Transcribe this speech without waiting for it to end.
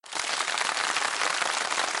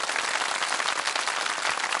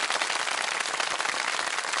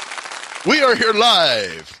We are here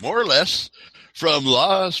live, more or less, from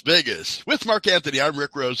Las Vegas with Mark Anthony. I'm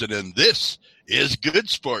Rick Rosen, and this is Good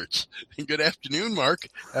Sports. Good afternoon, Mark.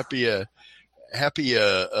 Happy weekend.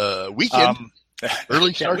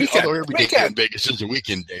 Early start. Weekend. Although every day in Vegas is a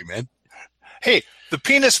weekend day, man. Hey, the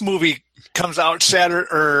Penis movie comes out Saturday,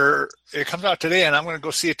 or it comes out today, and I'm going to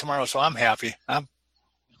go see it tomorrow. So I'm happy. I'm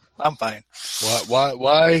fine.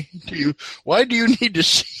 Why do you need to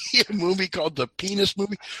see a movie called The Penis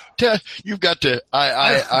Movie? You've got to.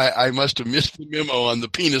 I must have missed the memo on the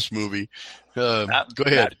Penis Movie. Go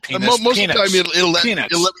ahead. Penis, most of the time it'll let me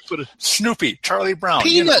put a Snoopy, Charlie Brown,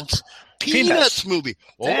 Peanuts. Peanuts movie.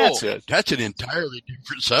 Oh, that's an entirely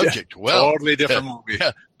different subject. Yeah, well, totally different movie.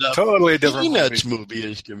 The totally different Peanuts movie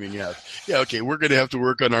is coming out. Yeah, okay, we're going to have to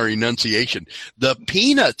work on our enunciation. The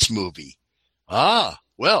Peanuts movie.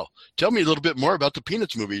 Well, tell me a little bit more about the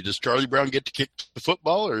Peanuts movie. Does Charlie Brown get to kick the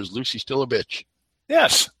football, or is Lucy still a bitch?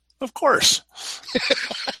 Yes, of course.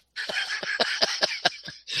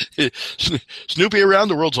 Snoopy around,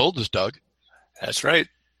 the world's oldest dog. That's right.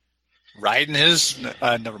 Riding his.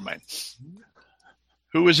 Never mind.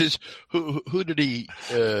 Who was his? Who did he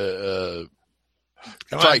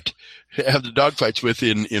fight? Have the dog fights with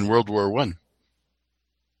in World War One?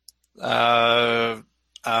 The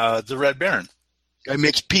Red Baron. Guy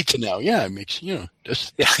makes pizza now. Yeah, he's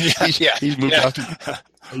moved yeah. off.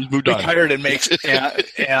 He's moved on. Retired and makes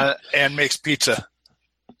and makes pizza.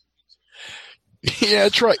 Yeah,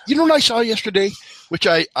 that's right. You know what I saw yesterday, which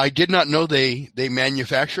I did not know they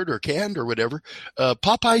manufactured or canned or whatever.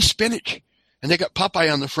 Popeye spinach, and they got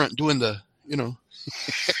Popeye on the front doing the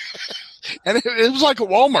and it was like a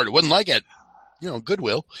Walmart. It wasn't like at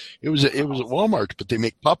Goodwill. It was at Walmart, but they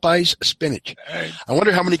make Popeye's spinach. I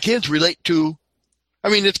wonder how many kids relate to. I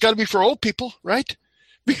mean, it's got to be for old people, right?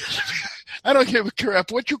 Because I don't give a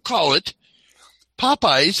crap what you call it.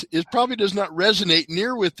 Popeyes probably does not resonate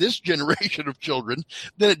near with this generation of children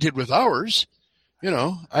than it did with ours.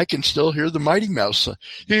 I can still hear the Mighty Mouse.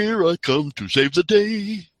 Here I come to save the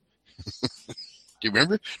day. Do you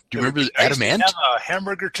remember? Adam Ant? I have a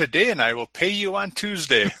hamburger today, and I will pay you on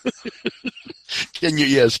Tuesday. Can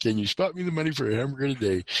you spot me the money for a hamburger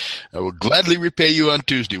today? I will gladly repay you on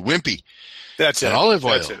Tuesday. Wimpy. That's it. Olive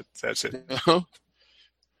oil. That's it.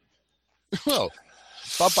 Well,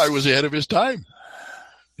 Popeye was ahead of his time.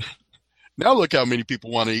 Now look how many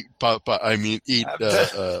people want to eat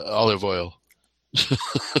olive oil.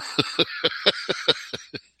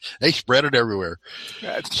 They spread it everywhere.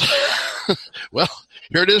 Well,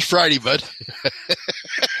 here it is Friday, bud.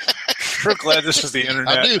 Sure glad this is the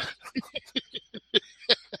internet. I do.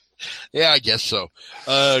 Yeah, I guess so.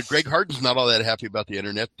 Greg Harden's not all that happy about the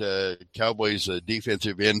internet. Cowboys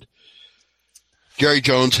defensive end. Jerry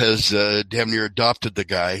Jones has damn near adopted the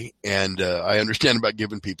guy, and I understand about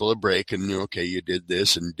giving people a break. And okay, you did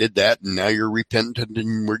this and did that, and now you're repentant,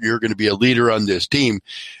 and you're going to be a leader on this team.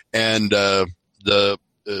 And the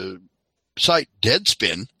site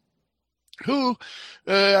Deadspin, who,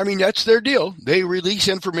 that's their deal. They release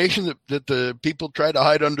information that the people try to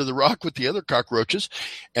hide under the rock with the other cockroaches.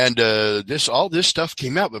 And all this stuff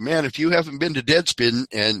came out. But, man, if you haven't been to Deadspin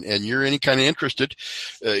and you're any kind of interested,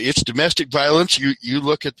 it's domestic violence. You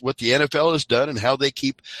look at what the NFL has done and how they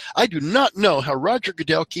keep – I do not know how Roger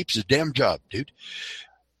Goodell keeps his damn job, dude.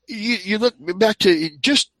 You look back to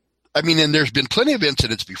just – and there's been plenty of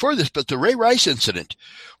incidents before this, but the Ray Rice incident,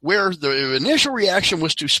 where the initial reaction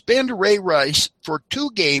was to suspend Ray Rice for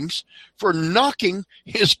 2 games for knocking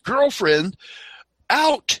his girlfriend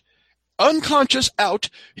out, unconscious out.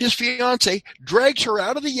 His fiance drags her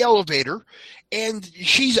out of the elevator, and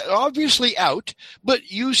she's obviously out, but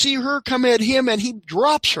you see her come at him, and he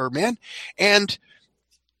drops her, man. And,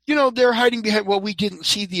 they're hiding behind, well, we didn't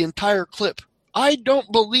see the entire clip. I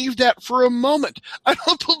don't believe that for a moment. I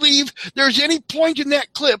don't believe there's any point in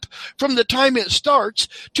that clip from the time it starts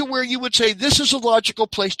to where you would say this is a logical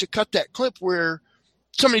place to cut that clip where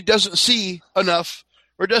somebody doesn't see enough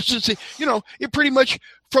or doesn't see, it pretty much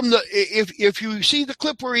from if you see the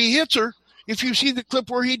clip where he hits her, if you see the clip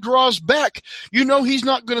where he draws back, he's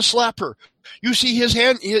not going to slap her. You see his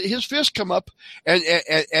fist come up and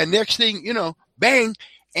next thing, bang.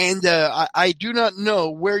 And I do not know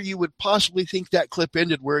where you would possibly think that clip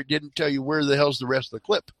ended where it didn't tell you where the hell's the rest of the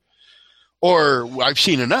clip. Or I've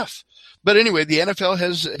seen enough. But anyway, the NFL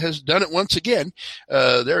has done it once again.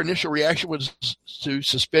 Their initial reaction was to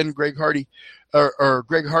suspend Greg Hardy or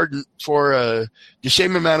Greg Harden for the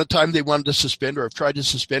same amount of time they wanted to suspend or have tried to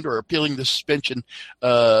suspend or appealing the suspension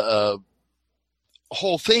whole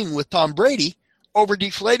thing with Tom Brady over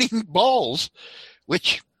deflating balls,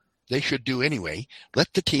 which they should do anyway.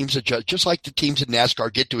 Let the teams adjust, just like the teams in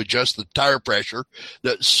NASCAR get to adjust the tire pressure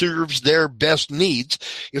that serves their best needs.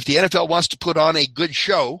 If the NFL wants to put on a good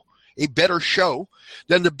show, a better show,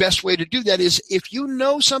 then the best way to do that is if you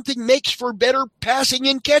know something makes for better passing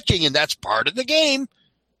and catching, and that's part of the game,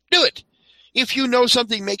 do it. If you know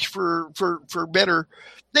something makes for better,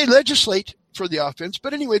 they legislate for the offense.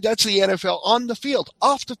 But anyway, that's the NFL. On the field.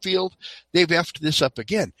 Off the field, they've effed this up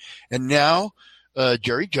again. And now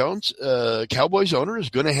Jerry Jones, Cowboys owner, is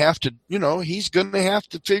going to have to, he's going to have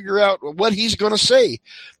to figure out what he's going to say.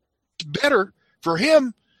 It's better for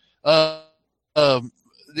him now that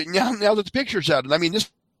the picture's out. And I mean,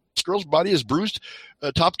 this girl's body is bruised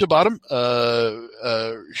top to bottom.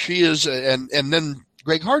 She is, and then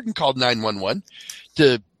Greg Harden called 911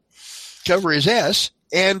 to cover his ass.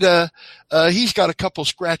 And he's got a couple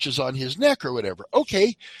scratches on his neck or whatever.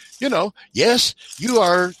 Okay, yes,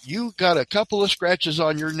 you got a couple of scratches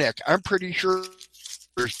on your neck. I'm pretty sure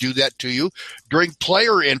do that to you during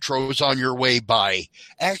player intros on your way by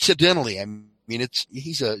accidentally. I mean,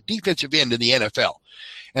 he's a defensive end in the NFL,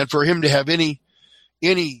 and for him to have any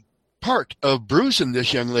part of bruising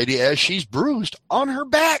this young lady as she's bruised on her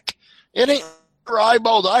back, it ain't her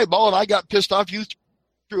eyeball to eyeball. And I got pissed off. You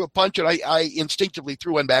threw a punch and I instinctively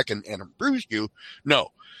threw one back and bruised you.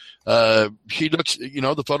 No. She looks,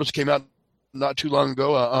 the photos came out not too long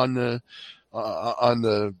ago on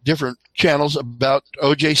the different channels about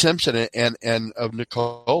O.J. Simpson and of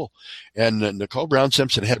Nicole. And Nicole Brown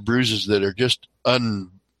Simpson had bruises that are just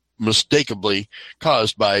unmistakably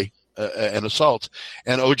caused by an assault.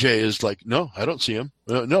 And O.J. is like, no, I don't see him.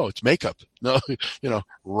 No, it's makeup. No,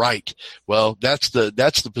 right. Well, that's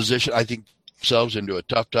the position I think themselves into a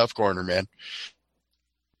tough corner, man.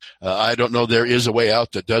 I don't know. There is a way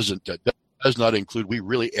out that does not include we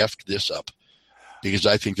really effed this up, because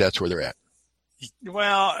I think that's where they're at.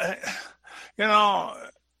 Well,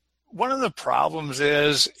 one of the problems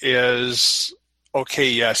is okay,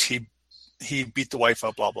 yes, he beat the wife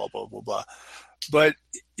up, blah blah blah blah blah, but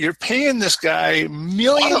you're paying this guy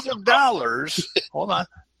millions of dollars. Hold on.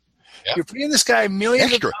 Yep. You're paying this guy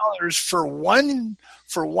millions of dollars for one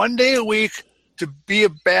day a week to be a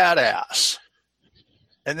badass.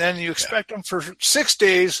 And then you expect him for 6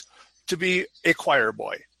 days to be a choir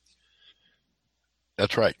boy.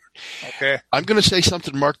 That's right. Okay. I'm going to say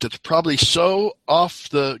something, Mark, that's probably so off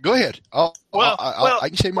the – go ahead. I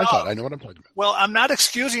can say my thought. I know what I'm talking about. Well, I'm not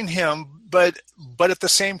excusing him, but at the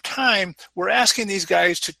same time, we're asking these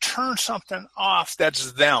guys to turn something off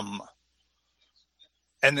that's them.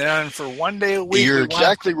 And then for 1 day a week – You're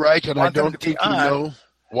exactly right, and I don't think you know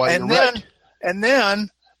why you're right. And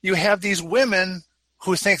then you have these women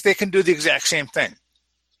who think they can do the exact same thing.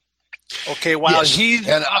 Okay, while he's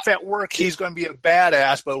off at work, he's going to be a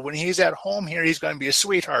badass, but when he's at home here, he's going to be a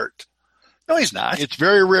sweetheart. No, he's not. It's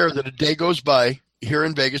very rare that a day goes by here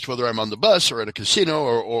in Vegas, whether I'm on the bus or at a casino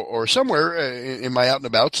or somewhere in my out and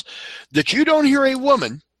abouts, that you don't hear a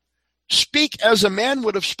woman speak as a man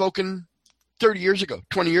would have spoken 30 years ago,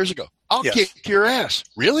 20 years ago. I'll kick your ass.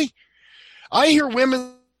 Really? I hear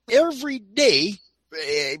women every day,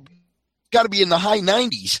 got to be in the high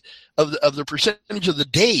 90s of the percentage of the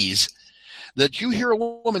days that you hear a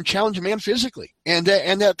woman challenge a man physically, and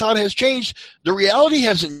that thought has changed. The reality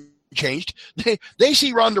hasn't changed. They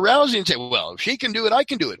see Ronda Rousey and say, well, if she can do it, I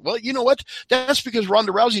can do it. Well, you know what? That's because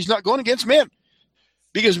Ronda Rousey's not going against men,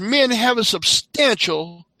 because men have a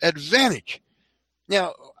substantial advantage.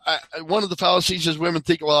 Now, one of the fallacies is women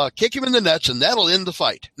think, well, I'll kick him in the nuts and that'll end the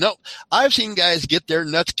fight. No, I've seen guys get their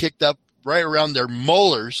nuts kicked up right around their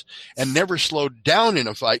molars and never slowed down in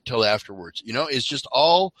a fight till afterwards. It's just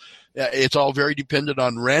it's all very dependent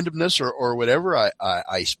on randomness or whatever,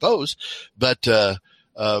 I suppose. But,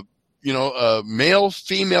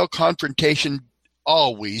 male-female confrontation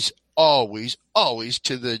always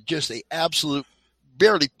to the absolute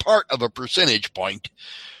barely part of a percentage point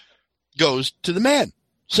goes to the man,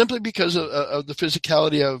 simply because of the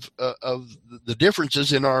physicality of the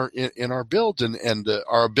differences in our builds and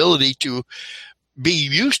our ability to be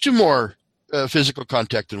used to more physical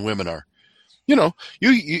contact than women are. You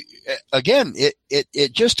again,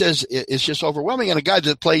 it's just overwhelming. And a guy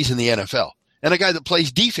that plays in the NFL and a guy that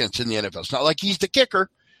plays defense in the NFL, it's not like he's the kicker.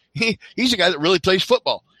 He's a guy that really plays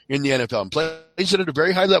football in the NFL and plays it at a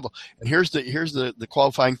very high level. And here's the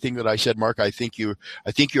qualifying thing that I said, Mark. I think you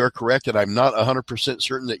are correct, and I'm not 100%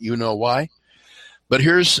 certain that you know why. But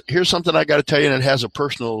here's something I got to tell you, and it has a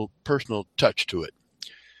personal touch to it.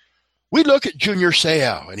 We look at Junior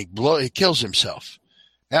Seau, and he kills himself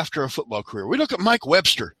after a football career. We look at Mike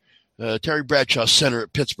Webster, Terry Bradshaw's center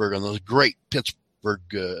at Pittsburgh on those great Pittsburgh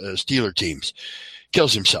Steeler teams.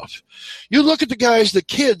 kills himself. You look at the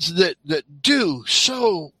kids that do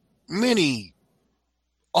so many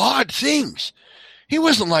odd things. He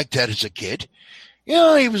wasn't like that as a kid. You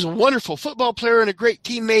know, he was a wonderful football player and a great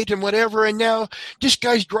teammate and whatever, and now this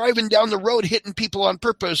guy's driving down the road hitting people on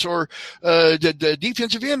purpose. Or the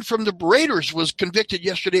defensive end from the Raiders was convicted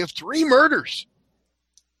yesterday of 3 murders.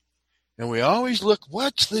 And we always look,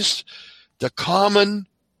 what's this? The common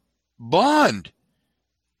bond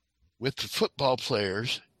with the football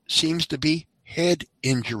players seems to be head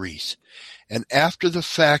injuries. And after the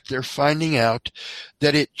fact, they're finding out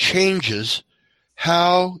that it changes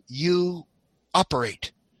how you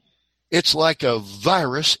operate. It's like a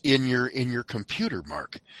virus in your computer,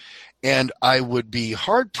 Mark. And I would be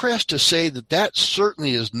hard pressed to say that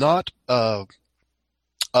certainly is not a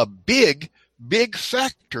big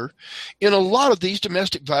factor in a lot of these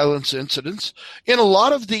domestic violence incidents, in a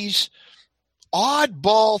lot of these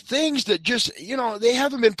oddball things that just, they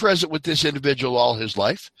haven't been present with this individual all his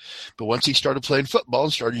life. But once he started playing football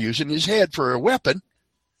and started using his head for a weapon,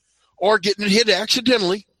 or getting hit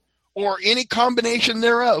accidentally, or any combination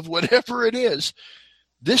thereof, whatever it is,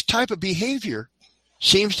 this type of behavior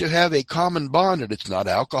seems to have a common bond, and it's not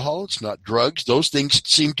alcohol, it's not drugs. Those things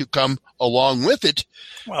seem to come along with it.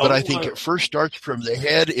 Well, but I think it first starts from the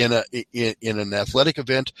head in an athletic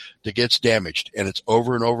event that gets damaged, and it's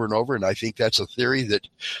over and over and over. And I think that's a theory that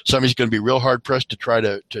somebody's going to be real hard pressed to try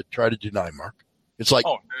to deny, Mark. It's like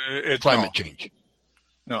climate change.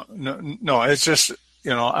 No. It's just,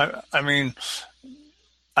 I mean,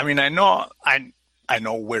 I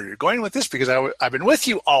know where you're going with this because I've been with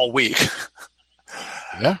you all week.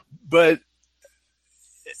 Yeah. But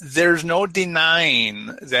there's no denying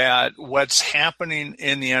that what's happening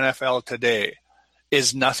in the NFL today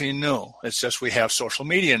is nothing new. It's just we have social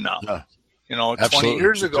media now. 20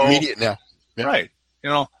 years ago. It's immediate now. Yeah. Right.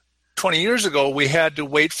 20 years ago, we had to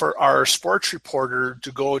wait for our sports reporter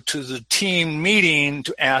to go to the team meeting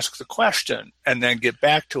to ask the question and then get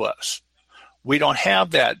back to us. We don't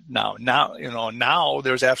have that now. Now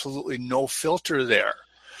there's absolutely no filter there.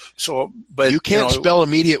 So, but you can't spell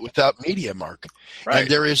immediate without media, Mark. Right.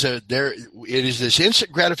 And it is this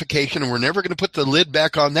instant gratification, and we're never going to put the lid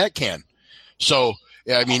back on that can. So,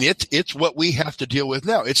 I mean, it's what we have to deal with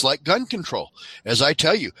now. It's like gun control. As I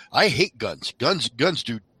tell you, I hate guns. Guns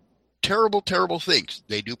do terrible, terrible things.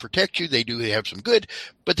 They do protect you. They do have some good,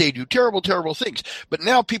 but they do terrible, terrible things. But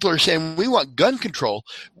now people are saying we want gun control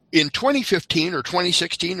in 2015 or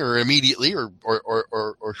 2016 or immediately or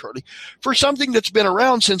shortly for something that's been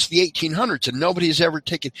around since the 1800s, and nobody has ever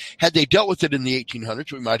had they dealt with it in the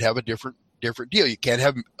 1800s, we might have a different deal. You can't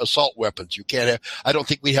have assault weapons. You can't have, I don't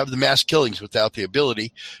think we'd have the mass killings without the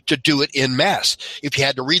ability to do it in mass. If you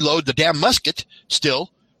had to reload the damn musket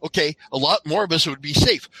still, okay, a lot more of us would be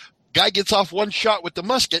safe. Guy gets off one shot with the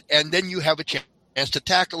musket, and then you have a chance to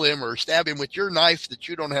tackle him or stab him with your knife that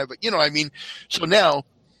you don't have. So now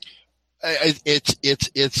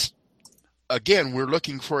it's again, we're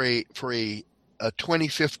looking for a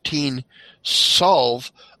 2015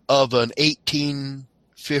 solve of an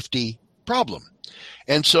 1850 problem.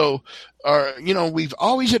 And so we've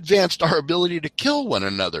always advanced our ability to kill one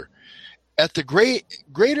another at the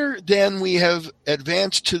greater than we have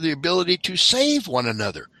advanced to the ability to save one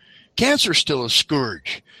another. Cancer is still a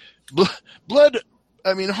scourge.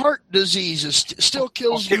 Heart disease still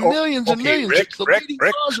kills millions and millions. Rick, it's the leading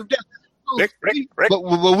cause of death. Rick. But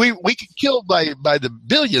we can kill by the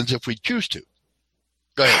billions if we choose to.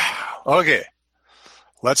 Go ahead. Okay.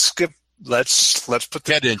 Let's put the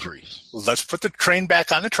head injuries. Let's put the train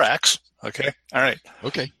back on the tracks. Okay. All right.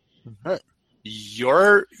 Okay. All right.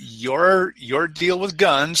 Your deal with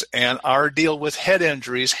guns and our deal with head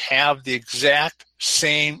injuries have the exact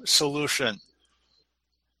same solution.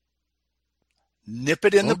 Nip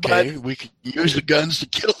it in the bud. We can use the guns to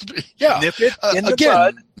kill. Yeah. Nip it in the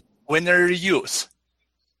bud when they're youth.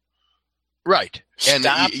 Right. And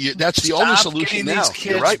that's the only solution now.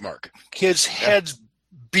 You're right, Mark. Kids' heads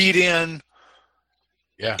beat in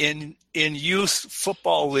Yeah. in youth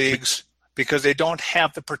football leagues because they don't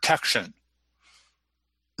have the protection.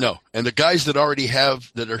 No, and the guys that already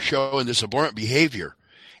have that are showing this abhorrent behavior,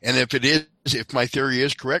 and if my theory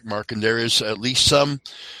is correct, Mark, and there is at least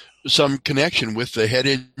some connection with the head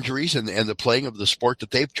injuries and the playing of the sport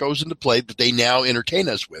that they've chosen to play that they now entertain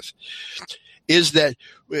us with, is that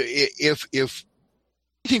if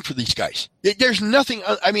anything for these guys, there's nothing,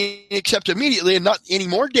 except immediately and not any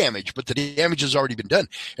more damage, but the damage has already been done,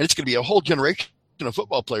 and it's going to be a whole generation of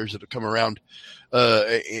football players that have come around,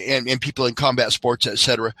 and people in combat sports,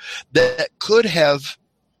 etc., that could have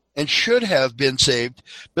and should have been saved,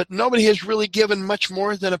 but nobody has really given much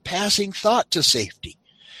more than a passing thought to safety.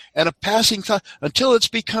 And a passing thought until it's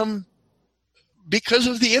become, because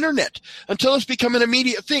of the internet, until it's become an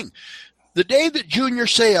immediate thing. The day that Junior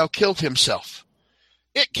Seau killed himself,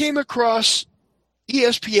 it came across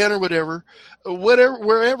ESPN or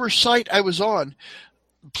wherever site I was on.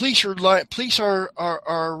 Police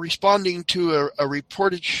are responding to a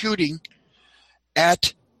reported shooting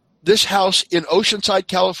at this house in Oceanside,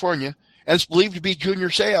 California, and it's believed to be Junior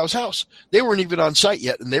Seau's house. They weren't even on site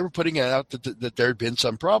yet, and they were putting it out that there had been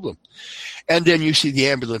some problem. And then you see the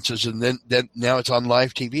ambulances, and then now it's on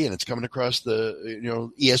live TV, and it's coming across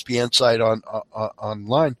the ESPN site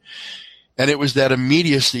online. And it was that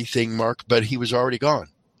immediacy thing, Mark, but he was already gone.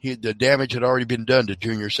 The damage had already been done to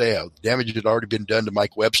Junior Seau. The damage had already been done to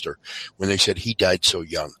Mike Webster when they said he died so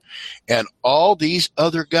young. And all these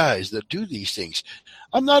other guys that do these things.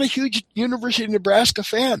 I'm not a huge University of Nebraska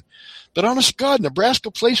fan, but honest to God, Nebraska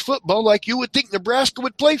plays football like you would think Nebraska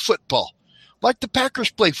would play football, like the Packers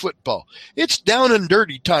play football. It's down and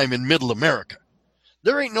dirty time in Middle America.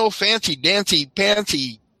 There ain't no fancy, dancy,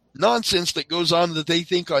 pantsy nonsense that goes on that they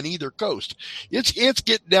think on either coast. It's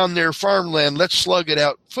get down there farmland, let's slug it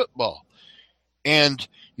out football. And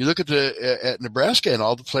you look at Nebraska and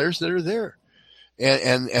all the players that are there.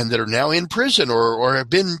 And that are now in prison or have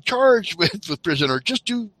been charged with prison or just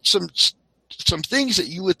do some things that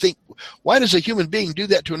you would think, why does a human being do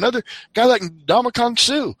that to another guy like Ndamukong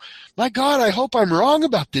Suh? My God, I hope I'm wrong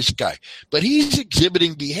about this guy. But he's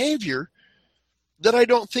exhibiting behavior that I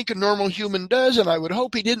don't think a normal human does, and I would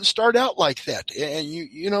hope he didn't start out like that.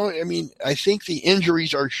 And I think the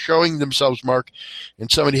injuries are showing themselves, Mark,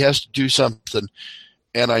 and somebody has to do something.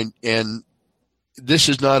 And this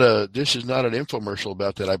is not an infomercial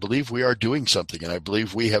about that. I believe we are doing something, and I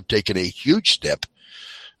believe we have taken a huge step.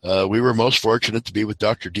 We were most fortunate to be with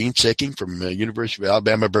Dr. Dean Sicking from University of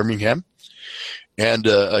Alabama, Birmingham, and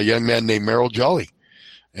a young man named Merrill Jolly.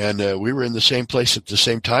 And we were in the same place at the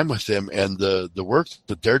same time with them, and the work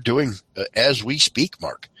that they're doing as we speak,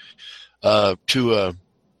 Mark, to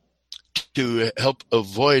help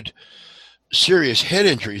avoid serious head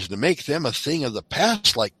injuries, to make them a thing of the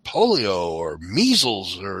past, like polio or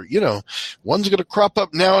measles, or one's going to crop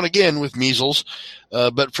up now and again with measles,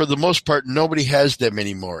 but for the most part nobody has them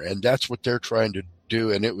anymore, and that's what they're trying to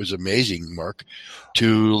do. And it was amazing, Mark,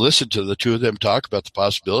 to listen to the two of them talk about the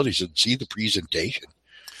possibilities and see the presentation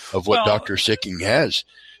of what Dr. Sicking has.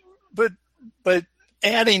 But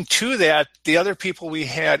adding to that, the other people we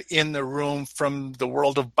had in the room from the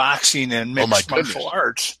world of boxing and mixed martial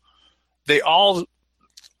arts, they all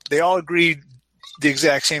agreed the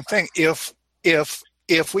exact same thing. If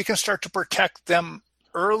we can start to protect them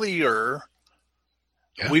earlier,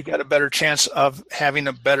 we've got a better chance of having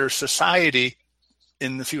a better society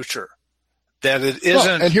in the future. That it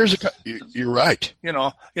isn't. And you're right.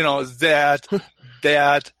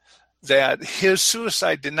 That his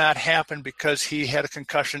suicide did not happen because he had a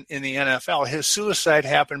concussion in the NFL. His suicide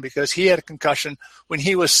happened because he had a concussion when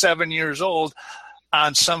he was 7 years old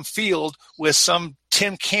on some field with some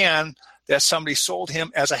tin can that somebody sold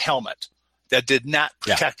him as a helmet that did not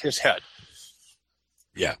protect his head.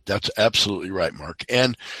 Yeah, that's absolutely right, Mark.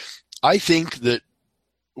 And I think that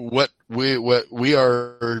what we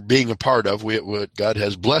are being a part of, what God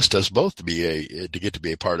has blessed us both to get to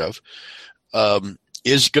be a part of,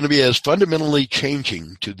 is going to be as fundamentally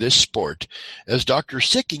changing to this sport as Dr.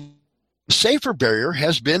 Sicking safer barrier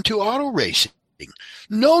has been to auto racing.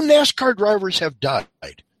 No NASCAR drivers have died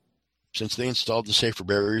since they installed the safer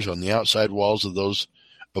barriers on the outside walls of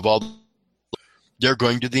all. They're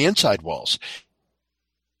going to the inside walls.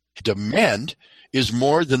 Demand is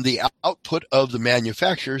more than the output of the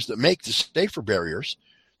manufacturers that make the safer barriers,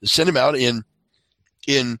 that send them out in,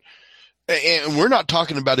 and we're not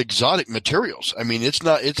talking about exotic materials. I mean, it's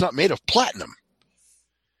not made of platinum.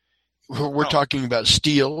 We're talking about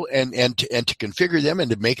steel and to configure them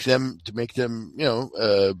and to make them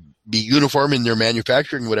be uniform in their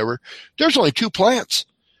manufacturing, whatever. There's only 2 plants,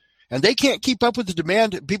 and they can't keep up with the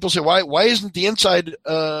demand. People say, why isn't the inside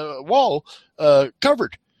wall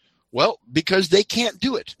covered? Well, because they can't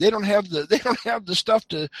do it. They don't have the stuff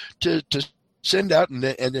to send out and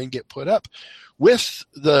then get put up. With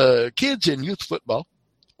the kids in youth football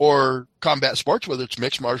or combat sports, whether it's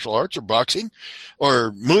mixed martial arts or boxing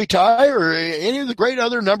or Muay Thai or any of the great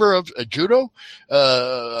other number of judo,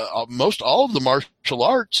 most all of the martial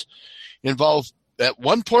arts involve at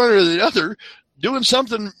one point or the other doing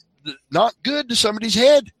something not good to somebody's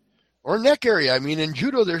head or neck area. I mean, in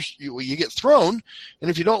judo, you get thrown, and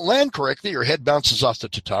if you don't land correctly, your head bounces off the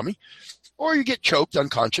tatami, or you get choked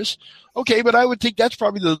unconscious. Okay, but I would think that's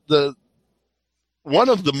probably the one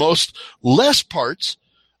of the most less parts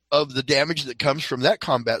of the damage that comes from that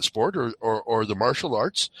combat sport or the martial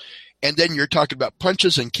arts. And then you're talking about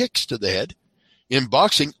punches and kicks to the head. In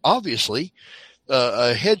boxing, obviously,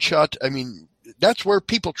 a headshot, I mean, that's where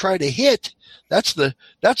people try to hit. That's the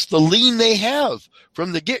lean they have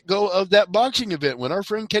from the get-go of that boxing event. When our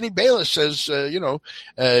friend Kenny Bayless says,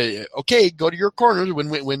 okay, go to your corners.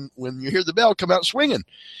 When you hear the bell, come out swinging.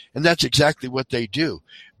 And that's exactly what they do.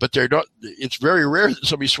 But it's very rare that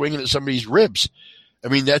somebody's swinging at somebody's ribs. I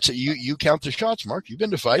mean, you count the shots, Mark. You've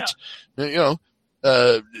been to fights. Yeah.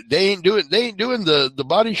 They ain't doing the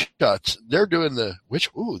body shots. They're doing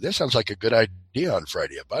that sounds like a good idea on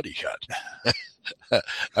Friday, a body shot.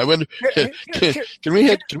 I wonder, can we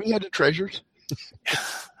head to Treasures?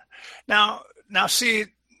 Now see,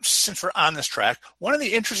 since we're on this track, one of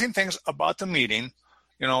the interesting things about the meeting,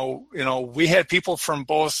 we had people from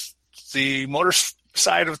both the motor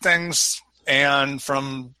side of things and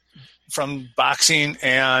from boxing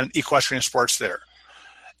and equestrian sports there.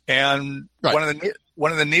 And right.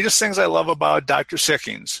 one of the neatest things I love about Dr.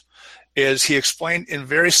 Sickings is he explained in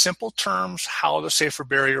very simple terms how the safer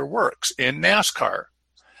barrier works in NASCAR,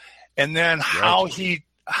 and then how he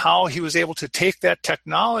was able to take that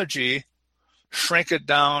technology, shrink it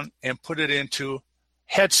down, and put it into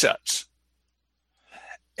headsets.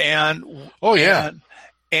 And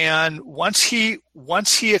and once he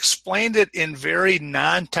explained it in very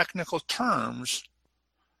non-technical terms,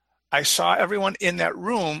 I saw everyone in that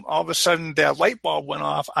room, all of a sudden that light bulb went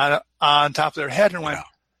off on top of their head and went,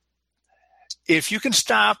 if you can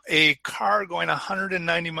stop a car going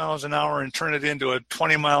 190 miles an hour and turn it into a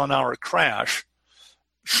 20-mile-an-hour crash,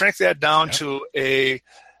 shrink that down to a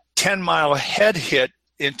 10-mile head hit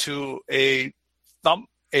into a thumb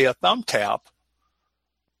tap.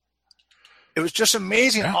 It was just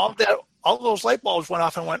amazing. Yeah. All those light bulbs went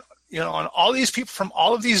off and went, and all these people from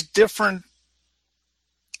all of these different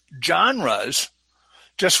genres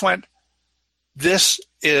just went, this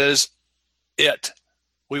is it.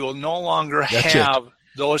 We will no longer have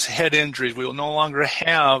those head injuries. We will no longer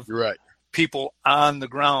have people on the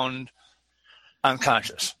ground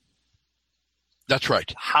unconscious. That's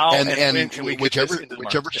right. How and when can we whichever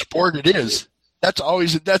sport it is, that's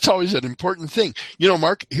always an important thing.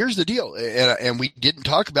 Mark, here's the deal, and we didn't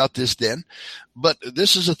talk about this then, but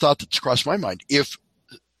this is a thought that's crossed my mind. If,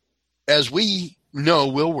 as we know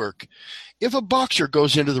will work, if a boxer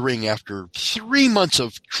goes into the ring after 3 months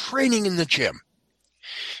of training in the gym,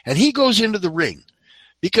 and he goes into the ring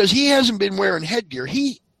because he hasn't been wearing headgear,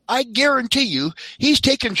 I guarantee you he's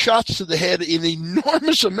taken shots to the head in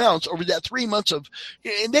enormous amounts over that 3 months and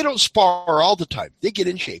they don't spar all the time. They get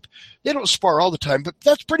in shape. They don't spar all the time, but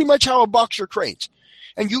that's pretty much how a boxer trains.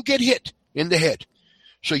 And you get hit in the head.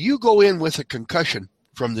 So you go in with a concussion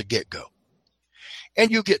from the get-go.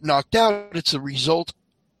 And you get knocked out. It's a result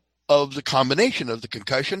of the combination of the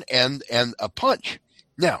concussion and a punch.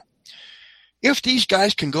 Now, if these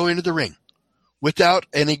guys can go into the ring without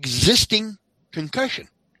an existing concussion,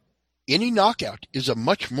 any knockout is a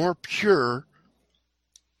much more pure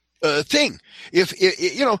thing. If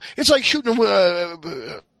it's like shooting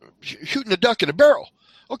a duck in a barrel.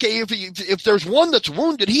 Okay, if there's one that's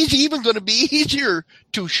wounded, he's even going to be easier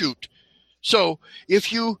to shoot. So if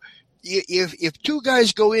two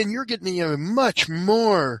guys go in, you're getting a much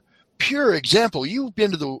more pure example. You've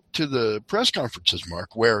been to the press conferences,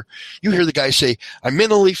 Mark, where you hear the guys say, "I'm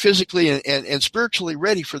mentally, physically, and spiritually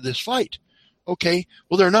ready for this fight." Okay,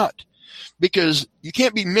 well they're not, because you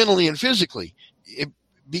can't be mentally and physically,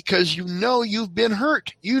 because you've been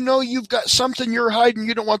hurt. You've got something you're hiding.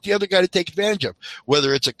 You don't want the other guy to take advantage of,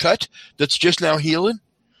 whether it's a cut that's just now healing,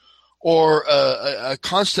 or a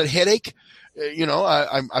constant headache. You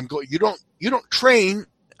don't train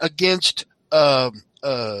against the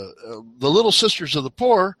Little Sisters of the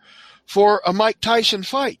Poor for a Mike Tyson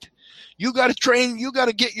fight. You got to train. You got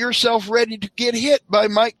to get yourself ready to get hit by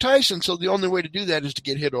Mike Tyson. So the only way to do that is to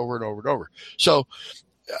get hit over and over and over. So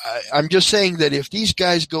I'm just saying that if these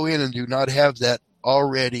guys go in and do not have that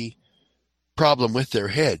already problem with their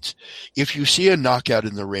heads, if you see a knockout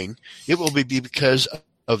in the ring, it will be because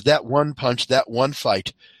of that one punch, that one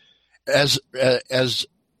fight, as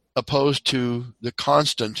opposed to the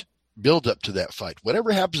constant build up to that fight.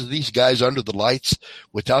 Whatever happens to these guys under the lights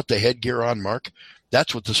without the headgear on, Mark,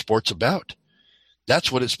 that's what the sport's about.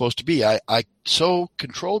 That's what it's supposed to be. I so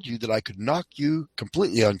controlled you that I could knock you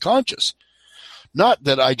completely unconscious. Not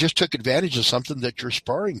that I just took advantage of something that your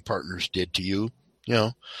sparring partners did to you,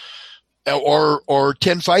 or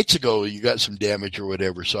 10 fights ago you got some damage or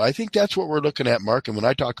whatever. So I think that's what we're looking at, Mark. And when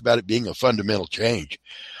I talk about it being a fundamental change,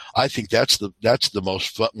 I think that's one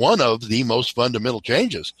of the most fundamental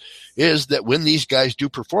changes is that when these guys do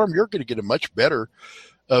perform, you're going to get a much better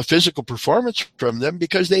physical performance from them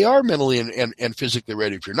because they are mentally and physically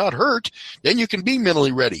ready. If you're not hurt, then you can be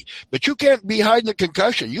mentally ready, but you can't be hiding the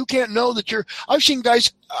concussion. You can't know that I've seen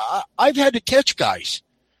guys, I've had to catch guys,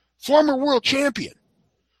 former world champion,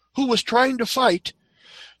 who was trying to fight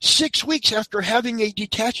 6 weeks after having a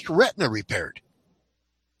detached retina repaired.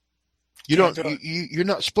 You're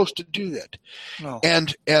not supposed to do that. No.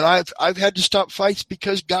 And I've had to stop fights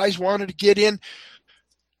because guys wanted to get in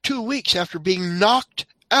 2 weeks after being knocked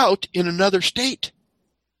out in another state.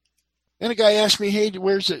 And a guy asked me, "Hey,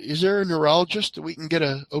 is there a neurologist that we can get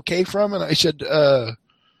a okay from?" And I said,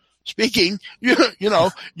 speaking, you're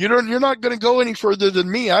not going to go any further than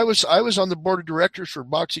me. I was on the board of directors for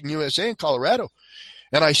Boxing USA in Colorado.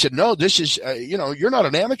 And I said, "No, this is, you're not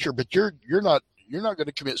an amateur, but you're not going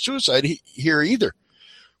to commit suicide here either.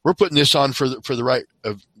 We're putting this on for the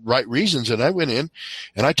right reasons." And I went in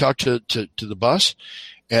and I talked to the boss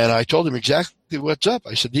and I told him exactly what's up.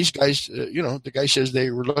 I said, "These guys, the guy says they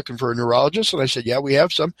were looking for a neurologist." And I said, "Yeah, we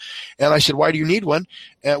have some." And I said, "Why do you need one?"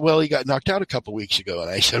 And, "Well, he got knocked out a couple of weeks ago." And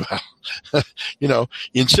I said, "Well,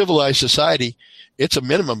 in civilized society, it's a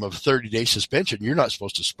minimum of 30-day suspension. You're not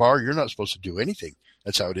supposed to spar. You're not supposed to do anything.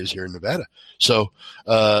 That's how it is here in Nevada." So,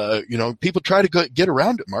 people try to get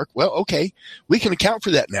around it, Mark. Well, okay, we can account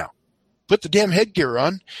for that now. Put the damn headgear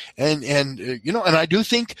on, and I do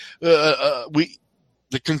think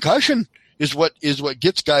the concussion is what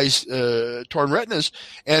gets guys torn retinas,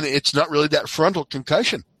 and it's not really that frontal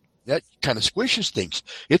concussion that kind of squishes things.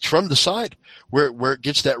 It's from the side where it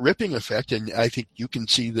gets that ripping effect, and I think you can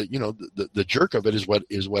see that the jerk of it is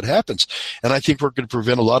what happens. And I think we're going to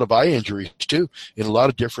prevent a lot of eye injuries too in a lot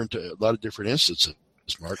of different instances,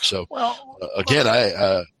 Mark. So again,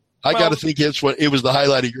 I got to think it was the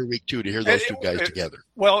highlight of your week too to hear those two guys together.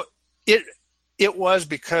 Well, it was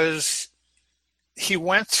because he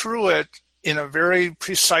went through it in a very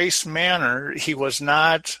precise manner. He was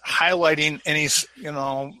not highlighting any,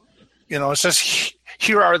 it says,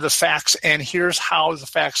 here are the facts and here's how the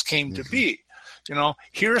facts came to be.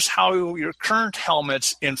 Here's how your current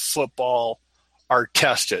helmets in football are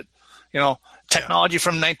tested. Technology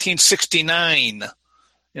from 1969,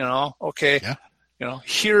 okay. Yeah.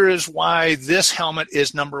 Here is why this helmet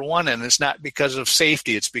is number one, and it's not because of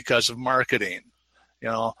safety, it's because of marketing.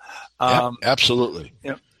 Absolutely.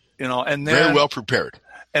 And then very well prepared.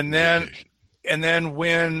 And then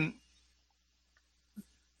when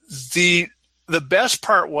the best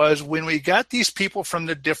part was when we got these people from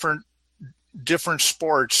the different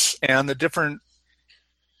sports and the different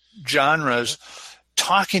genres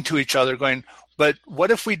talking to each other, going, "But what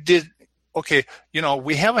if we did? Okay,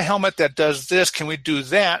 we have a helmet that does this. Can we do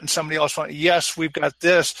that?" And somebody else went, "Yes, we've got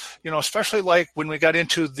this." Especially like when we got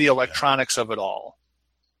into the electronics of it all.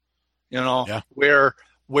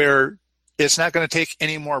 Where it's not going to take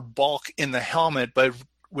any more bulk in the helmet, but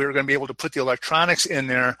we're going to be able to put the electronics in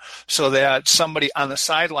there so that somebody on the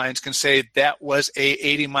sidelines can say that was a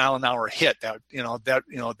 80-mile-an-hour hit.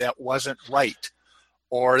 That wasn't right,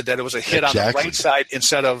 or that it was a hit on the right side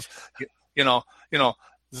instead of,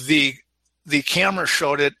 the camera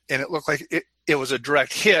showed it and it looked like it was a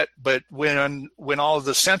direct hit, but when all of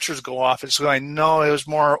the sensors go off, it's going, no, it was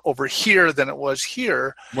more over here than it was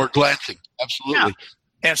here. More glancing, absolutely.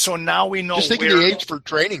 Yeah. And so now we know. Just think of the age for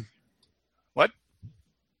training. What?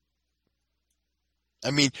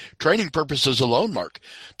 I mean, training purposes alone, Mark,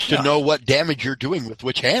 to know what damage you're doing with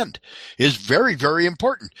which hand is very, very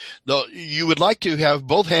important. Though you would like to have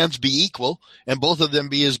both hands be equal and both of them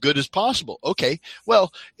be as good as possible. Okay,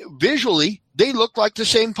 well, visually, they look like the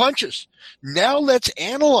same punches. Now let's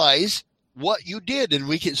analyze what you did,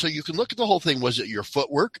 and so you can look at the whole thing. Was it your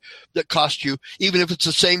footwork that cost you, even if it's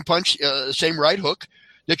the same punch, same right hook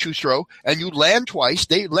that you throw, and you land twice,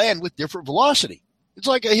 they land with different velocity. It's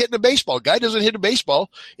like a hitting a baseball. Guy doesn't hit a baseball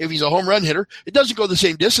if he's a home run hitter. It doesn't go the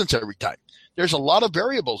same distance every time. There's a lot of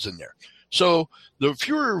variables in there. So the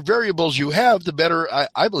fewer variables you have, the better,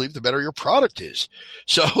 I believe, the better your product is.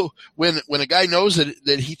 So when a guy knows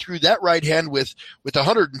that he threw that right hand with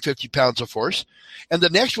 150 pounds of force, and the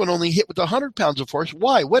next one only hit with 100 pounds of force,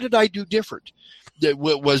 why? What did I do different? Did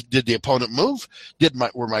the opponent move?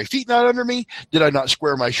 Were my feet not under me? Did I not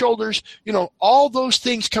square my shoulders? All those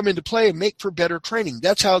things come into play and make for better training.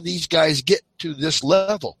 That's how these guys get to this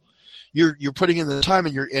level. You're putting in the time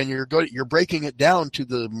and you're breaking it down to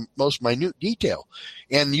the most minute detail.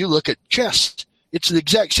 And you look at chess, it's the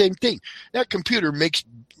exact same thing. That computer makes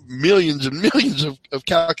millions and millions of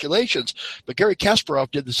calculations. But Gary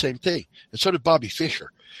Kasparov did the same thing, and so did Bobby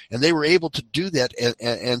Fischer. And they were able to do that,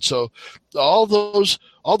 and so all those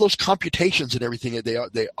computations and everything,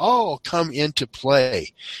 they all come into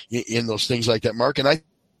play in those things like that, Mark. And I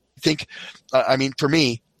think, I mean, for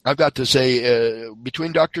me, I've got to say,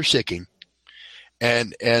 between Dr. Sicking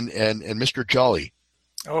and Mr. Jolly,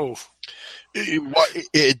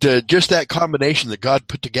 just that combination that God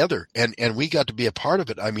put together, and we got to be a part of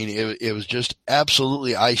it. I mean, it was just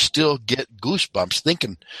absolutely. I still get goosebumps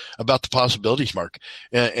thinking about the possibilities, Mark.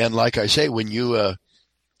 And like I say, when you are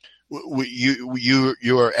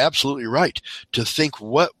absolutely right to think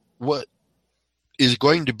what is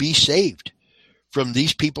going to be saved from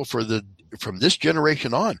these people from this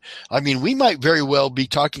generation on. I mean, we might very well be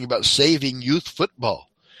talking about saving youth football.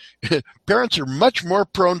 Parents are much more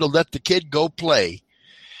prone to let the kid go play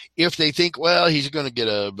if they think, well, he's going to get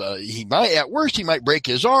at worst, he might break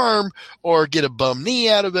his arm or get a bum knee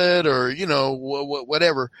out of it, or,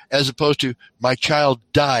 whatever, as opposed to, my child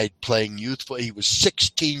died playing youth football. He was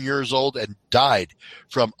 16 years old and died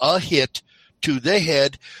from a hit to the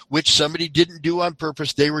head, which somebody didn't do on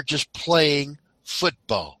purpose. They were just playing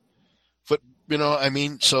football.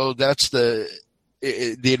 So that's the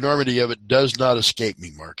enormity of it does not escape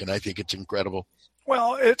me, Mark, and I think it's incredible.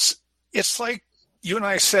 Well, it's like you and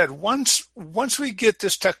I said, once we get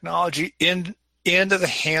this technology into the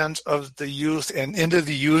hands of the youth and into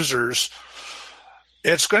the users,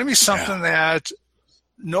 it's going to be something that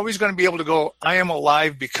nobody's going to be able to go, I am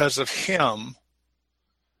alive because of him,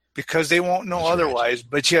 because they won't know otherwise.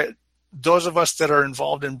 Right. But yet those of us that are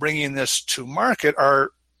involved in bringing this to market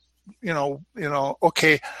are,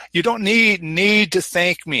 okay, you don't need to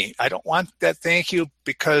thank me. I don't want that thank you,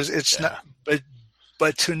 because it's not,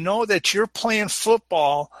 but to know that you're playing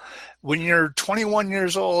football when you're 21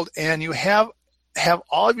 years old and you have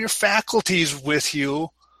all of your faculties with you,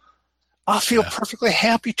 I'll feel perfectly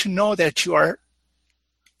happy to know that you are,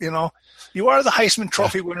 you are the Heisman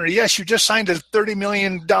Trophy winner. Yes, you just signed a $30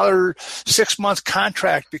 million 6-month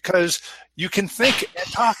contract because you can think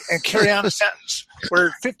and talk and carry on a sentence,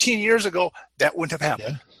 where 15 years ago that wouldn't have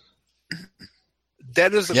happened. Yeah.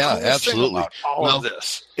 That is the coolest thing about all of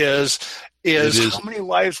this is how many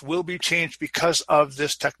lives will be changed because of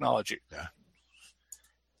this technology. Yeah.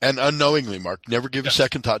 And unknowingly, Mark, never give a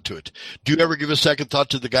second thought to it. Do you ever give a second thought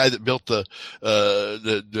to the guy that built the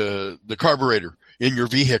carburetor in your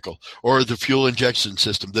vehicle, or the fuel injection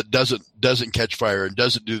system that doesn't catch fire and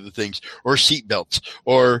doesn't do the things, or seat belts,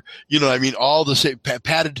 or all the same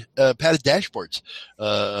padded dashboards,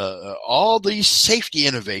 all these safety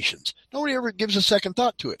innovations? Nobody ever gives a second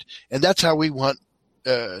thought to it, and that's how we want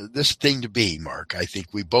this thing to be, Mark. I think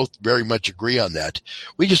we both very much agree on that.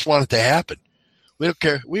 We just want it to happen. We don't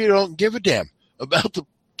care. We don't give a damn about the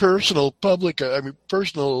personal, public.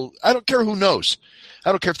 Personal. I don't care who knows.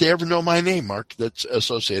 I don't care if they ever know my name, Mark, that's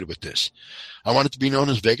associated with this. I want it to be known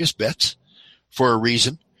as Vegas Bets for a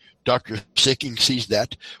reason. Dr. Sicking sees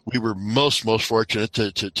that. We were most fortunate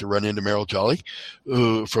to run into Merrill Jolly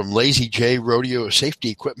from Lazy J Rodeo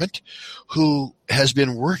Safety Equipment, who has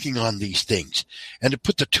been working on these things, and to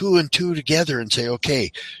put the two and two together and say,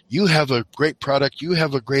 okay, you have a great product, you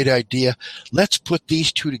have a great idea, let's put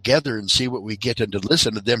these two together and see what we get, and to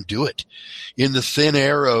listen to them do it. In the thin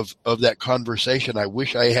air of that conversation, I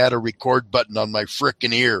wish I had a record button on my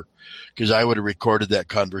frickin' ear, because I would have recorded that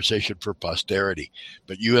conversation for posterity.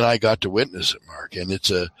 But you and I got to witness it, Mark, and it's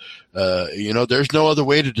there's no other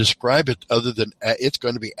way to describe it other than it's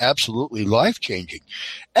going to be absolutely life-changing,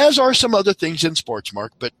 as are some other things in sports,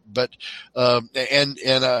 Mark. But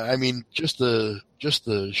just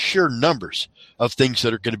the sheer numbers of things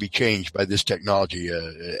that are going to be changed by this technology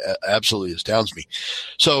absolutely astounds me.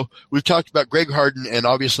 So we've talked about Greg Harden, and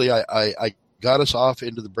obviously I got us off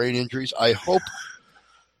into the brain injuries. I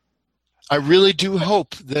really do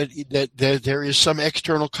hope that there is some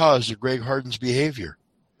external cause to Greg Harden's behavior.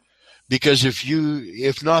 Because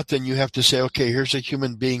if not, then you have to say, okay, here's a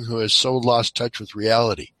human being who has so lost touch with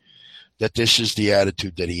reality that this is the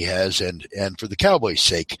attitude that he has. And for the Cowboys'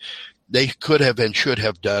 sake, they could have and should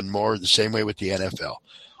have done more, the same way with the NFL.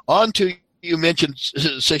 On to, you mentioned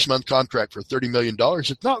 6-month contract for $30 million.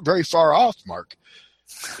 It's not very far off, Mark.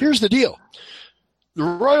 Here's the deal. The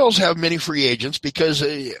Royals have many free agents because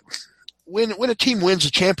when a team wins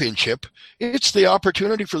a championship, it's the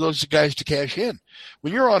opportunity for those guys to cash in.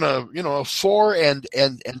 When you're on a 4 and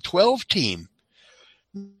 12 team,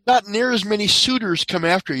 not near as many suitors come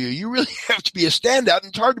after you. You really have to be a standout, and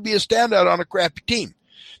it's hard to be a standout on a crappy team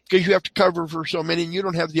because you have to cover for so many, and you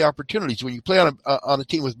don't have the opportunities. When you play on a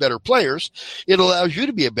team with better players, it allows you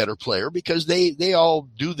to be a better player because they all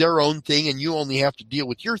do their own thing, and you only have to deal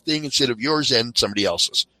with your thing instead of yours and somebody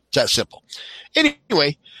else's. It's that simple.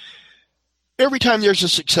 Anyway, every time there's a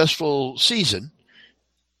successful season,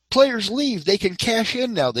 players leave. They can cash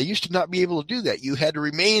in now. They used to not be able to do that. You had to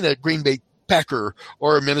remain a Green Bay Packer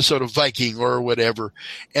or a Minnesota Viking or whatever.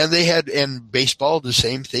 And baseball, the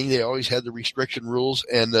same thing. They always had the restriction rules,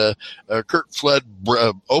 and Curt Flood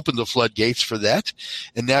opened the floodgates for that.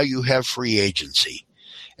 And now you have free agency.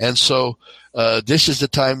 And so this is the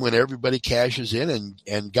time when everybody cashes in,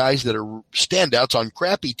 and guys that are standouts on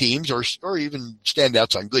crappy teams or even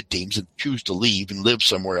standouts on good teams and choose to leave and live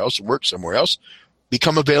somewhere else and work somewhere else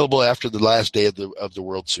become available after the last day of the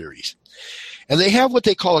World Series. And they have what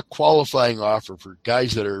they call a qualifying offer for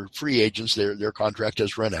guys that are free agents. Their contract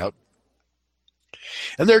has run out.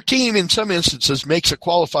 And their team, in some instances, makes a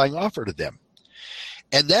qualifying offer to them.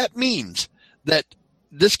 And that means that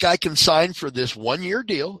this guy can sign for this 1-year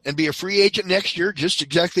deal and be a free agent next year. Just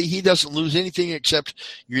exactly, he doesn't lose anything except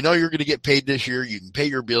you're going to get paid this year. You can pay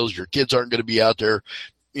your bills. Your kids aren't going to be out there.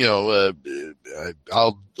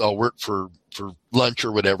 I'll work for lunch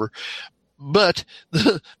or whatever. But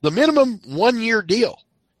the minimum 1-year deal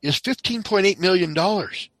is $15.8 million.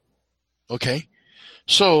 Okay?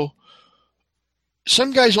 So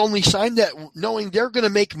some guys only sign that knowing they're going to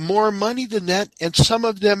make more money than that, and some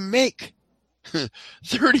of them make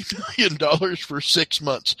 $30 million for 6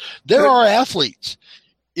 months. There are athletes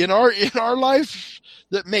in our life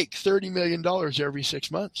that make $30 million every 6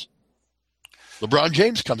 months. LeBron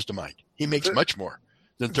James comes to mind. He makes much more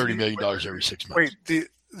than $30 million every 6 months. Wait,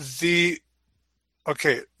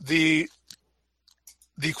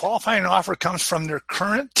 the qualifying offer comes from their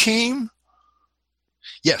current team?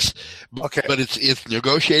 Yes. Okay. But it's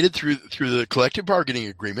negotiated through the collective bargaining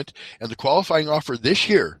agreement, and the qualifying offer this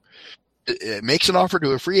year, it makes an offer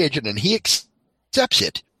to a free agent and he accepts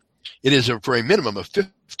it. It is for a minimum of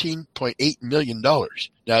 $15.8 million. Now,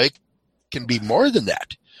 it can be more than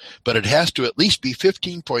that, but it has to at least be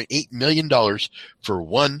 $15.8 million for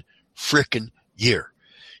 1 frickin' year.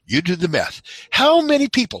 You do the math. How many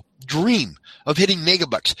people dream of hitting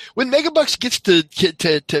Megabucks? When Megabucks gets to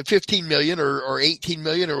 15 million or 18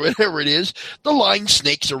 million or whatever it is, the line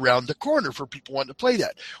snakes around the corner for people wanting to play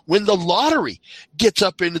that. When the lottery gets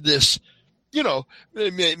up into this,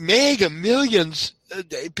 mega millions,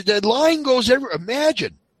 the line goes everywhere.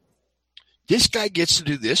 Imagine this guy gets to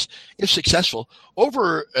do this, if successful,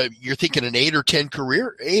 over, you're thinking an 8 or 10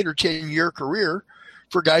 year career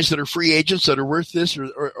for guys that are free agents that are worth this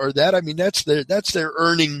or that. I mean, that's their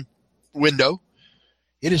earning window.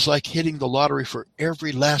 It is like hitting the lottery for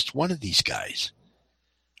every last one of these guys.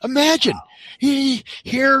 Imagine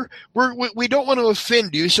here we don't want to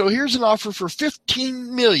offend you, so here's an offer for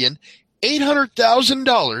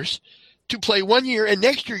 $15,800,000 to play 1 year, and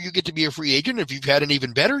next year you get to be a free agent. If you've had an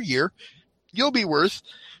even better year, you'll be worth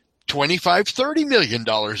 $25-30 million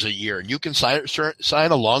a year, and you can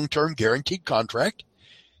sign a long-term guaranteed contract,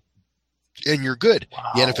 and you're good.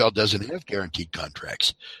 Wow. The NFL doesn't have guaranteed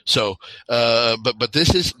contracts, so but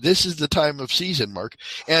this is the time of season, Mark,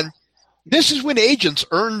 and this is when agents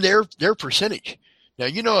earn their percentage. Now,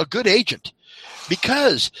 a good agent,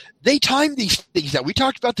 because they time these things. Now, we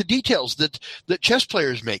talked about the details that chess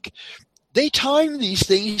players make. They time these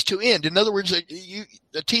things to end. In other words,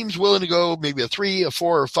 the team's willing to go maybe a 3, a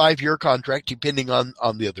 4, or 5 year contract, depending on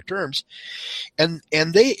the other terms. And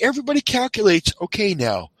everybody calculates, okay,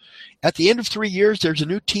 now, at the end of 3 years, there's a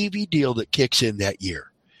new TV deal that kicks in that year.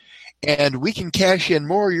 And we can cash in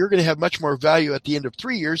more. You're going to have much more value at the end of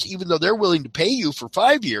 3 years, even though they're willing to pay you for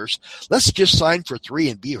 5 years. Let's just sign for 3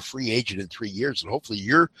 and be a free agent in 3 years. And hopefully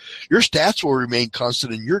your stats will remain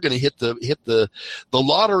constant, and you're going to hit the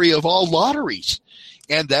lottery of all lotteries.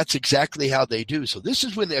 And that's exactly how they do. So this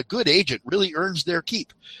is when a good agent really earns their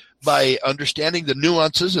keep, by understanding the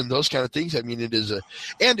nuances and those kind of things. I mean,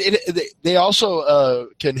 they also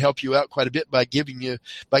can help you out quite a bit by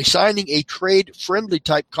signing a trade-friendly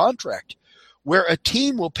type contract, where a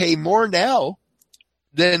team will pay more now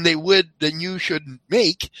than you should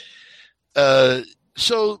make.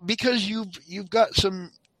 So because you've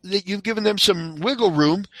given them some wiggle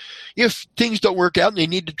room, if things don't work out and they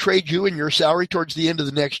need to trade you and your salary towards the end of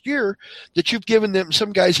the next year, that you've given them.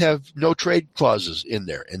 Some guys have no trade clauses in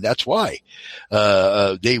there, and that's why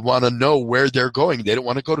they want to know where they're going. They don't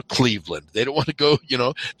want to go to Cleveland. They don't want to go,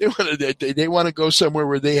 they want to go somewhere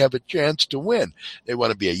where they have a chance to win. They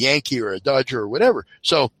want to be a Yankee or a Dodger or whatever.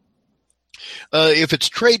 So if it's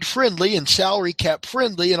trade friendly and salary cap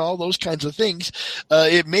friendly and all those kinds of things,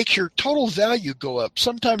 it makes your total value go up.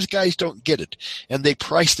 Sometimes guys don't get it, and they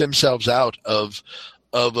price themselves out of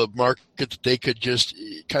a market that they could just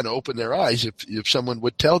kind of open their eyes if someone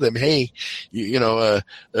would tell them, hey,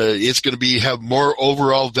 it's going to have more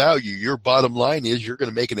overall value. Your bottom line is you're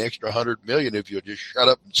going to make an extra $100 million if you just shut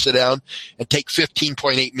up and sit down and take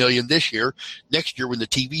 $15.8 million this year. Next year, when the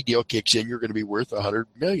TV deal kicks in, you're going to be worth $100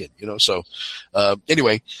 million. So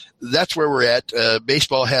anyway, that's where we're at.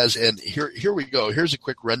 Baseball has, and here we go. Here's a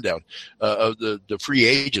quick rundown of the free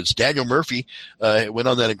agents. Daniel Murphy went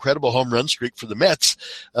on that incredible home run streak for the Mets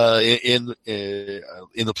in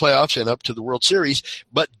the playoffs and up to the World Series,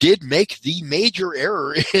 but did make the major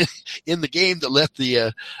error in the game that let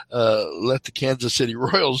the Kansas City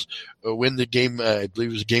Royals win the game. I believe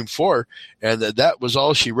it was Game 4, and that was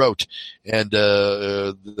all she wrote. And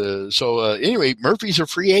anyway, Murphy's a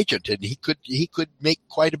free agent, and he could make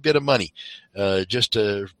quite a bit of money just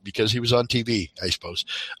because he was on TV, I suppose.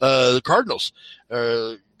 The Cardinals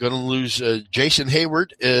are going to lose Jason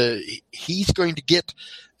Hayward. He's going to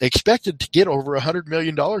expected to get over $100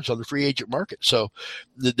 million on the free agent market. So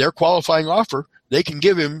their qualifying offer, they can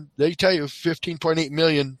give him, they tell you $15.8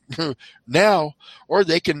 million now, or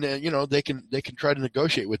they can, they can try to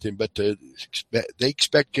negotiate with him, but they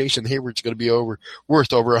expect Jason Hayward's going to be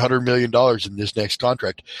worth over $100 million in this next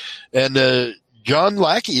contract. And John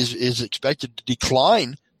Lackey is expected to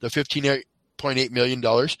decline the $15.8 million,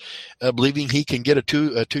 believing he can get a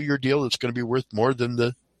two-year deal that's going to be worth more than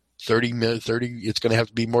the 30. It's going to have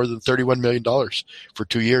to be more than $31 million for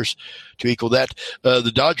 2 years to equal that.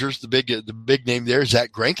 The Dodgers, the big name there,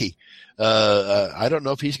 Zach Greinke. I don't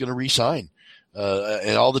know if he's going to re-sign.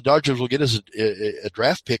 And all the Dodgers will get is a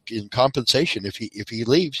draft pick in compensation if he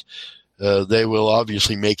leaves. They will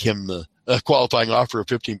obviously make him a qualifying offer of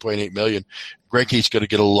 $15.8 million. Greinke's going to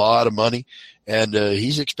get a lot of money, and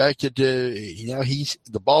he's expected to.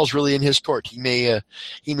 The ball's really in his court. He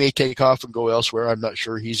may take off and go elsewhere. I'm not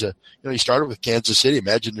sure. He started with Kansas City.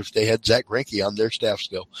 Imagine if they had Zach Greinke on their staff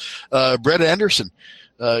still. Brett Anderson,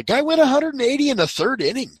 guy went 180 in the third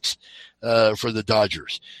innings for the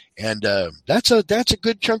Dodgers. And that's a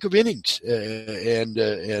good chunk of innings, and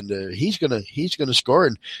he's gonna score.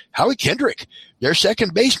 And Howie Kendrick, their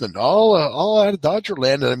second baseman, all out of Dodger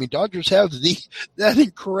land. And I mean, Dodgers have that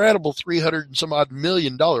incredible $300 and some odd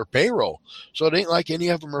million payroll, so it ain't like any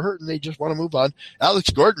of them are hurting. They just want to move on.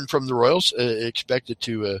 Alex Gordon from the Royals, expected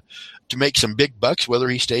to make some big bucks, whether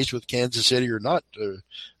he stays with Kansas City or not.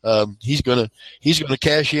 He's gonna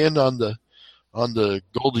cash in on the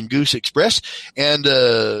Golden Goose Express. And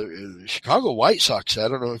Chicago White Sox, I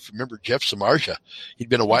don't know if you remember Jeff Samardzija. He'd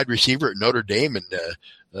been a wide receiver at Notre Dame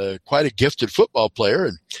and quite a gifted football player,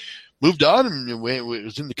 and moved on and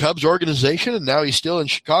was in the Cubs organization, and now he's still in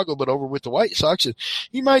Chicago but over with the White Sox. And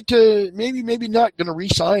he might maybe not going to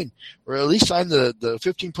re-sign, or at least sign the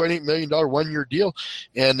 $15.8 million 1-year deal.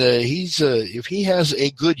 And he's if he has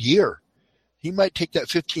a good year, he might take that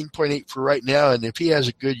 15.8 for right now, and if he has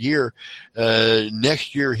a good year,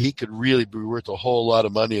 next year he could really be worth a whole lot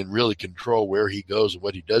of money and really control where he goes and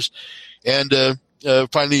what he does. And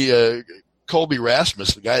finally, Colby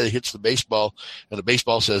Rasmus, the guy that hits the baseball and the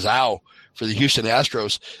baseball says "ow" for the Houston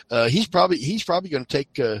Astros, he's probably going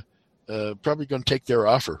to take their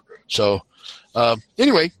offer. So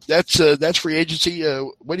anyway, that's free agency.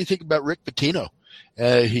 What do you think about Rick Pitino?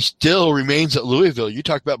 He still remains at Louisville. You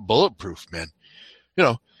talk about bulletproof, man.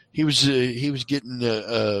 He was getting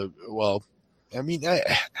well. I mean,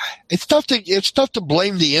 it's tough to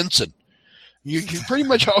blame the ensign. You're pretty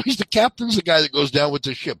much always the captain's the guy that goes down with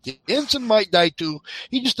the ship. The ensign might die too.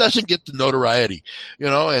 He just doesn't get the notoriety,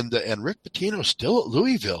 And Rick Pitino's still at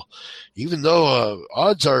Louisville, even though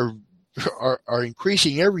odds are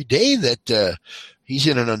increasing every day that he's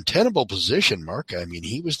in an untenable position, Mark. I mean,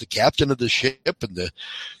 he was the captain of the ship, and the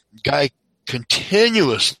guy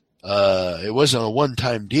continuously, it wasn't a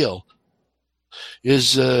one-time deal,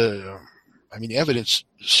 evidence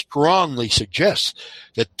strongly suggests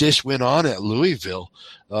that this went on at Louisville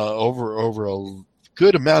over a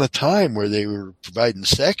good amount of time, where they were providing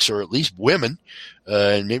sex, or at least women,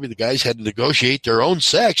 and maybe the guys had to negotiate their own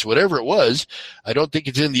sex, whatever it was. I don't think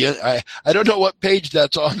it's in the I don't know what page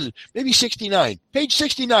that's on. Maybe 69, page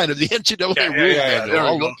 69 of the NCAA rules manual.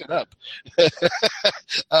 I'll look it up.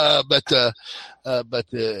 But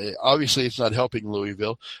obviously it's not helping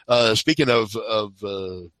Louisville. Speaking of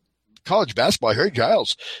college basketball, Harry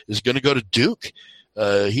Giles is going to go to Duke.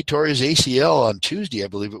 He tore his ACL on Tuesday, I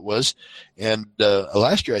believe it was, and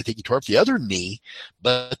last year I think he tore up the other knee.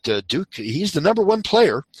 But Duke, he's the number one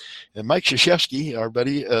player, and Mike Krzyzewski, our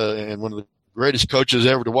buddy, and one of the greatest coaches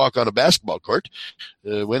ever to walk on a basketball court,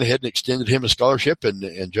 went ahead and extended him a scholarship,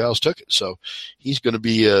 and Giles took it. So he's going to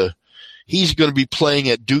be playing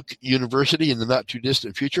at Duke University in the not too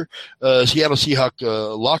distant future. Seattle Seahawk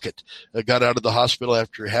Lockett got out of the hospital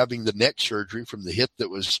after having the neck surgery from the hit that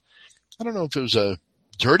was, I don't know if it was a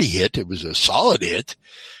dirty hit, it was a solid hit,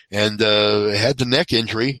 and had the neck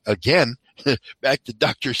injury again. Back to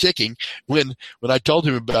Dr. Sicking. When I told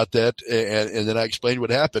him about that, and then I explained what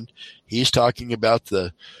happened, he's talking about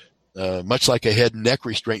the much like a head and neck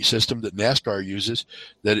restraint system that NASCAR uses,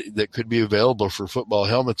 that could be available for football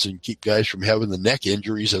helmets and keep guys from having the neck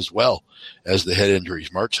injuries as well as the head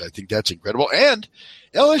injuries. Mark, so I think that's incredible. And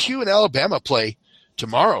LSU and Alabama play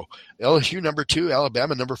tomorrow. LSU number 2,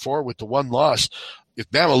 Alabama number 4 with the one loss. If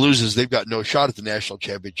Bama loses, they've got no shot at the national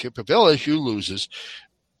championship. If LSU loses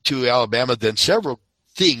to Alabama, then several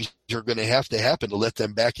things are going to have to happen to let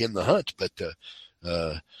them back in the hunt. But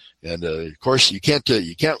of course, you can't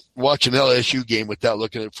watch an LSU game without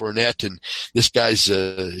looking at Fournette. And this guy's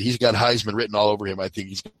he's got Heisman written all over him. I think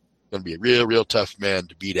he's going to be a real tough man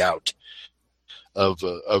to beat out of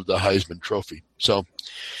the Heisman Trophy. So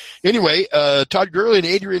anyway, Todd Gurley and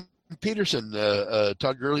Adrian Peterson,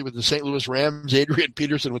 Todd Gurley with the St. Louis Rams, Adrian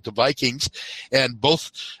Peterson with the Vikings, and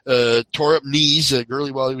both tore up knees.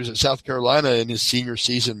 Gurley while he was at South Carolina in his senior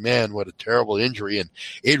season. Man, what a terrible injury. And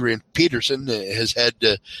Adrian Peterson has had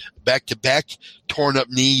back-to-back torn up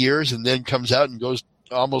knee years, and then comes out and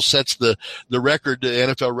almost sets the record, the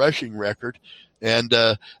NFL rushing record. And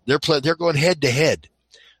they're going head-to-head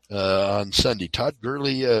on Sunday. Todd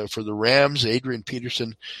Gurley for the Rams, Adrian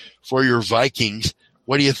Peterson for your Vikings.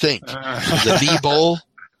 What do you think? The knee bowl?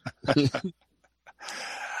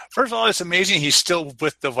 First of all, it's amazing he's still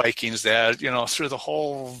with the Vikings. That through the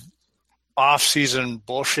whole off-season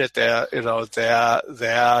bullshit that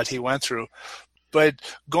he went through, but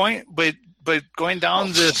going down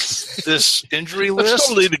this injury list,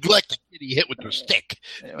 totally neglect the kid he hit with their stick.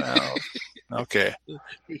 Well, okay.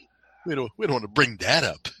 We don't want to bring that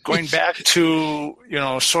up. Going back to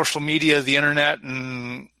social media, the internet,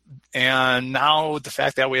 and now the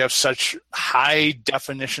fact that we have such high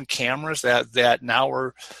definition cameras that now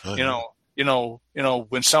we're,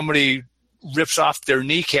 when somebody rips off their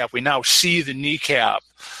kneecap, we now see the kneecap,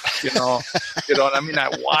 and I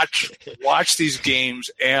watch these games,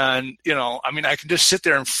 and, I can just sit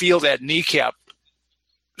there and feel that kneecap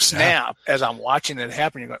snap as I'm watching it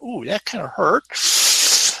happen. You're going, ooh, that kind of hurt.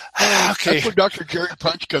 Okay. That's where Dr. Jerry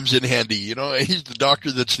Punch comes in handy. He's the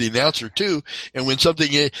doctor that's the announcer too. And when something,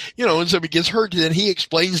 when somebody gets hurt, then he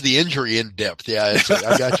explains the injury in depth. Yeah,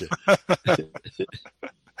 I got you.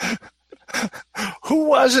 Who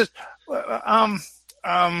was it?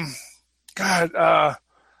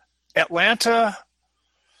 Atlanta,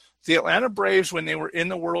 the Atlanta Braves, when they were in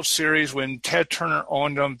the World Series, when Ted Turner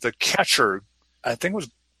owned them, the catcher, I think it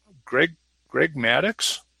was Greg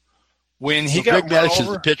Maddux. When he got Greg Maddux is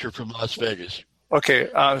the pitcher from Las Vegas. Okay,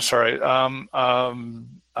 sorry. With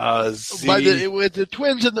the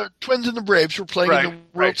Twins and the Braves were playing in the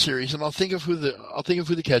World Series, and I'll think of who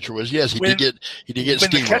the catcher was. Yes, he did get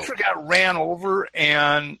steamrolled. When the catcher got ran over,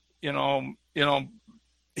 and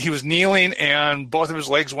he was kneeling, and both of his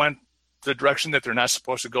legs went the direction that they're not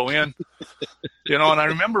supposed to go in. And I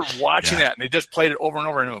remember watching that, and they just played it over and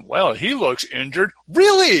over, and went, well, he looks injured.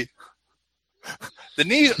 Really? The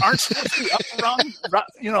knees aren't supposed to be up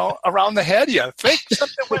around the head. You think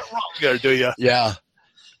something went wrong there, do you? Yeah.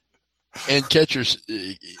 And catchers,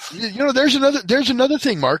 there's another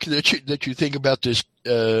thing, Mark, that you think about this.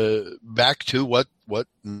 Back to what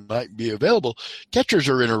might be available. Catchers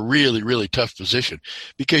are in a really, really tough position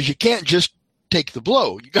because you can't just take the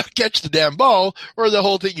blow. You got to catch the damn ball, or the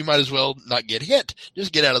whole thing. You might as well not get hit.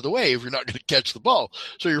 Just get out of the way if you're not going to catch the ball.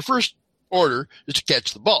 So your first order is to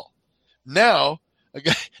catch the ball. Now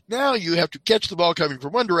you have to catch the ball coming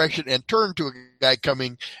from one direction and turn to a guy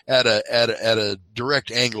coming at a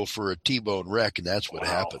direct angle for a T-bone wreck, and that's what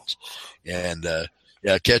happens. And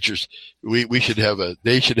catchers, they should have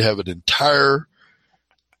an entire,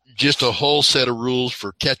 just a whole set of rules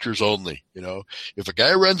for catchers only. If a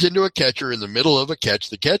guy runs into a catcher in the middle of a catch,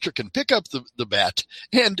 the catcher can pick up the bat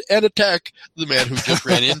and attack the man who just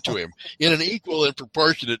ran into him in an equal and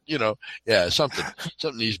proportionate, something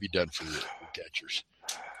needs to be done for the catchers.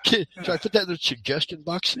 Should I put that in the suggestion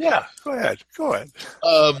box? Yeah, go ahead.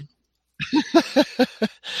 All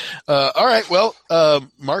right. Well,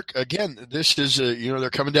 Mark, again, this is, they're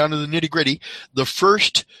coming down to the nitty gritty. The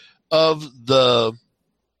first of the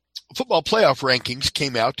football playoff rankings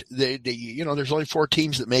came out, there's only 4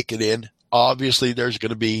 teams that make it in. Obviously, there's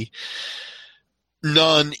going to be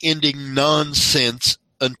non-ending nonsense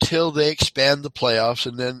until they expand the playoffs,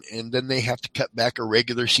 and then they have to cut back a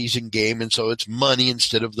regular season game, and so it's money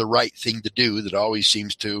instead of the right thing to do that always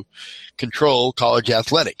seems to control college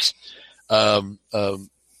athletics.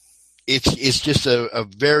 It's just a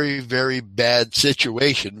very, very bad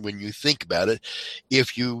situation when you think about it.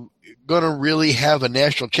 If you're going to really have a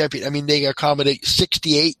national champion, I mean, they accommodate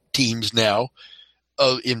 68 teams now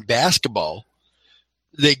in basketball.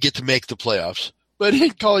 They get to make the playoffs. But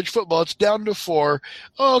in college football, it's down to 4.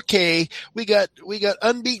 Okay, we got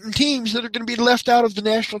unbeaten teams that are going to be left out of the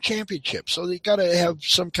national championship. So they got to have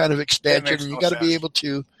some kind of expansion, and you got to be able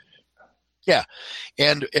to. Yeah,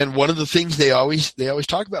 and one of the things they always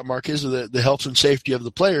talk about, Mark, is the health and safety of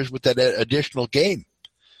the players with that additional game.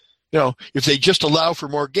 If they just allow for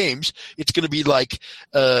more games, it's going to be like,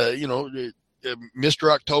 Mr.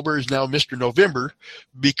 October is now Mr. November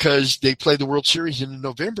because they play the World Series in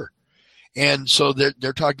November. And so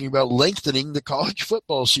they're talking about lengthening the college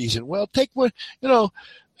football season. Well, take what,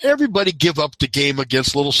 everybody give up the game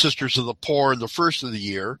against Little Sisters of the Poor in the first of the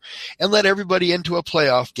year and let everybody into a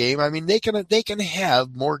playoff game. I mean, they can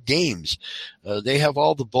have more games. They have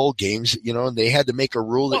all the bowl games, and they had to make a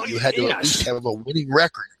rule that you had to at least have a winning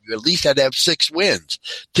record. You at least had to have 6 wins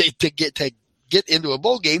to get into a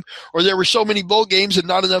bowl game, or there were so many bowl games and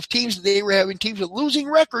not enough teams that they were having teams with losing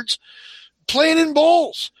records playing in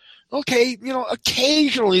bowls. Okay,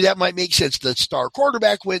 occasionally that might make sense. The star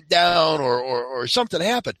quarterback went down or something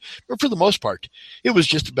happened. But for the most part, it was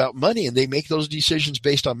just about money, and they make those decisions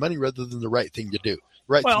based on money rather than the right thing to do. The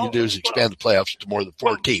right thing to do is expand the playoffs to more than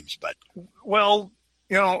 4 teams. But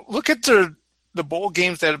look at the bowl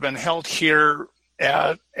games that have been held here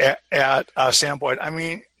at Sam Boyd. I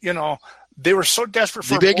mean, they were so desperate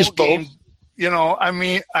for the biggest bowl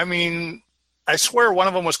game. I swear one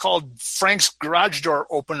of them was called Frank's Garage Door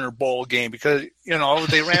Opener Bowl game because,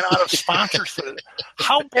 they ran out of sponsors for it.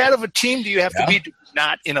 How bad of a team do you have to be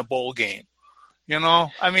not in a bowl game? Come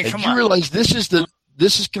on. You realize this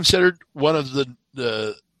is considered one of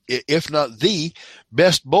the if not the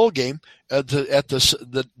best bowl game at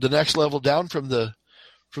the next level down from the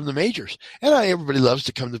majors. And everybody loves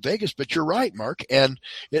to come to Vegas, but you're right, Mark. And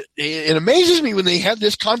it amazes me when they have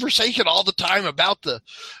this conversation all the time about the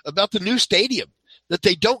new stadium, that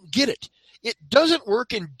they don't get it. It doesn't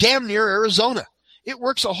work in damn near Arizona. It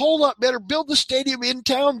works a whole lot better. Build the stadium in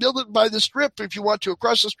town, build it by the strip if you want to,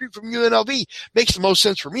 across the street from UNLV. Makes the most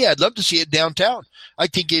sense for me. I'd love to see it downtown. I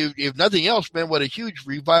think if nothing else, man, what a huge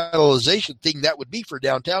revitalization thing that would be for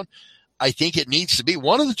downtown. I think it needs to be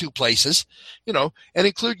one of the 2 places, and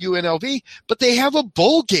include UNLV, but they have a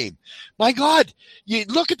bowl game. My God, you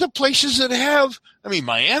look at the places that have,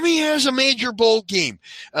 Miami has a major bowl game.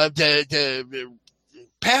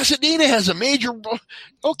 Pasadena has a major bowl.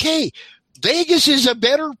 Okay, Vegas is a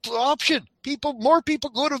better option. More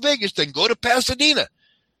people go to Vegas than go to Pasadena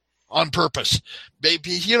on purpose.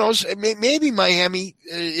 Maybe Miami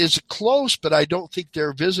is close, but I don't think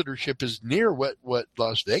their visitorship is near what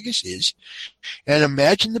Las Vegas is. And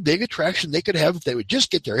imagine the big attraction they could have if they would just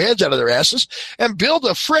get their heads out of their asses and build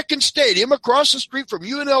a frickin' stadium across the street from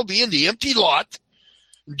UNLV in the empty lot.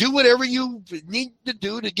 Do whatever you need to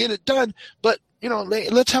do to get it done. But,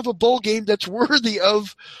 let's have a bowl game that's worthy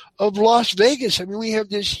of Las Vegas. We have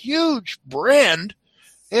this huge brand,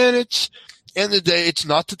 and it's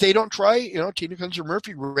not that they don't try. Tina Kunzer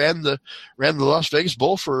Murphy ran the Las Vegas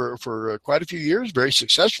Bowl for quite a few years, very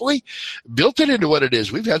successfully, built it into what it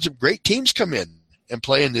is. We've had some great teams come in and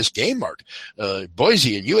play in this game, Mark.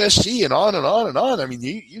 Boise and USC and on and on and on.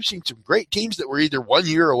 You've seen some great teams that were either 1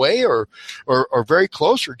 year away or very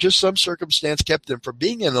close, or just some circumstance kept them from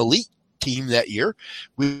being an elite team that year.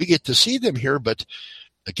 We get to see them here, but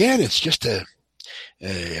again, it's just I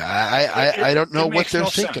don't know what they're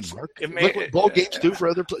thinking, Mark. Look what bowl games do for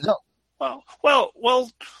other players. No.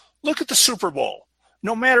 Well, look at the Super Bowl.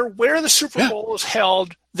 No matter where the Super Bowl is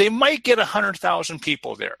held, they might get 100,000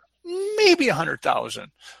 people there, maybe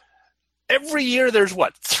 100,000. Every year, there's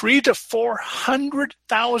 300,000 to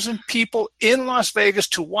 400,000 people in Las Vegas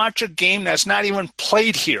to watch a game that's not even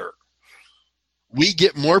played here. We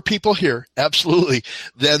get more people here, absolutely,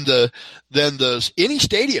 than any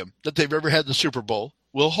stadium that they've ever had the Super Bowl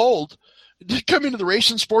will hold. Just come into the race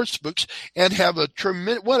and sports books and have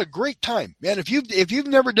what a great time, man! If you've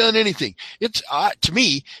never done anything, it's to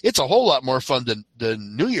me it's a whole lot more fun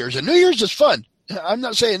than New Year's. And New Year's is fun. I'm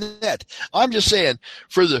not saying that. I'm just saying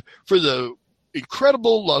for the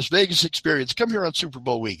incredible Las Vegas experience, come here on Super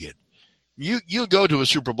Bowl weekend. You go to a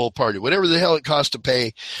Super Bowl party, whatever the hell it costs to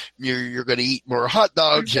pay, you're going to eat more hot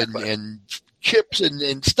dogs and chips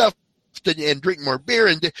and stuff and drink more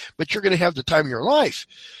beer, but you're going to have the time of your life.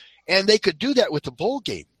 And they could do that with the bowl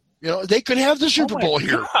game. They could have the Super Bowl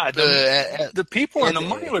here. The people and the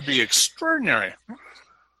money would be extraordinary.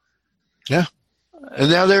 Yeah.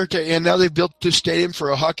 And now they've built this stadium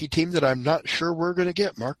for a hockey team that I'm not sure we're going to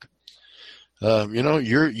get, Mark.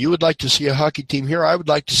 You would like to see a hockey team here. I would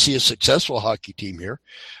like to see a successful hockey team here.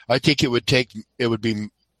 I think it would be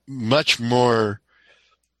much more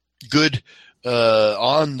good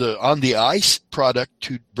on the ice product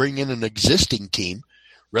to bring in an existing team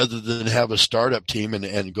rather than have a startup team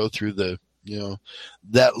and go through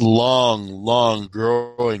that long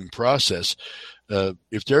growing process.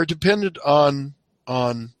 If they're dependent on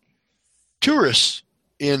tourists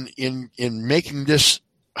in making this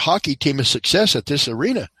hockey team a success at this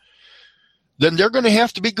arena, then they're going to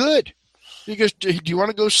have to be good. Because do you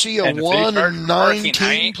want to go see a 1-9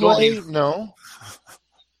 team play? No.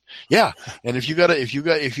 Yeah, and if you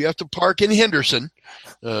have to park in Henderson,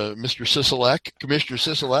 Commissioner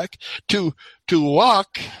Sisolak, to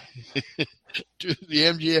walk to the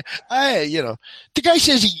MGM, the guy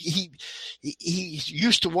says he's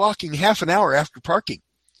used to walking half an hour after parking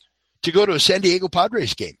to go to a San Diego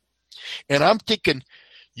Padres game, and I'm thinking,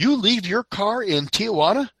 you leave your car in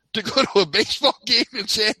Tijuana to go to a baseball game in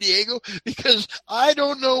San Diego because I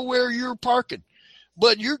don't know where you're parking.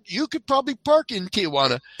 But you could probably park in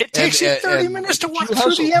Tijuana. It takes you 30 minutes to walk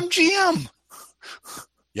through the MGM.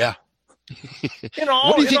 Yeah.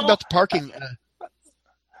 What do you think about the parking?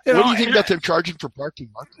 What do you think about them charging for parking,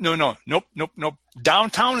 Mark? Nope.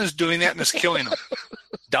 Downtown is doing that, and it's killing them.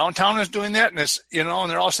 Downtown is doing that, and it's and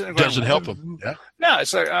they're all sitting there going, doesn't help them. Yeah. Yeah,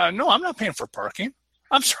 it's like no, I'm not paying for parking.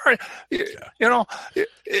 I'm sorry.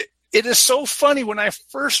 It is so funny. When I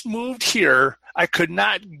first moved here, I could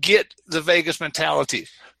not get the Vegas mentality.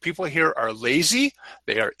 People here are lazy,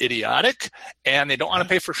 they are idiotic, and they don't want to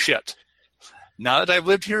pay for shit. Now that I've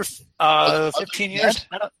lived here 15 years,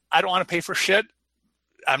 I don't want to pay for shit.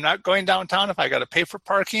 I'm not going downtown if I got to pay for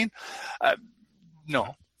parking.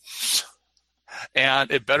 No.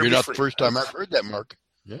 And it better be free. You're not the first time I've heard that, Mark.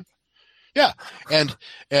 Yeah. Yeah, and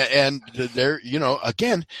there,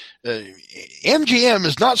 again, MGM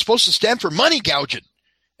is not supposed to stand for money gouging,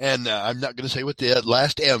 and I'm not going to say what the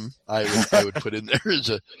last M I would put in there is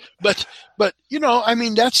but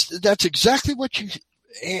that's exactly what you,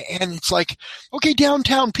 and it's like, okay,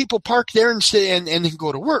 downtown people park there and stay and then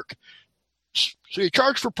go to work, so you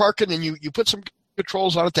charge for parking and you put some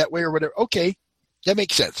controls on it that way or whatever. Okay, that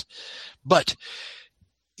makes sense, but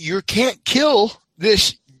you can't kill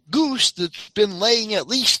this goose that's been laying at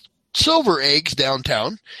least silver eggs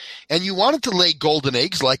downtown, and you want it to lay golden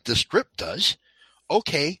eggs like the Strip does.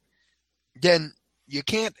 Okay, then you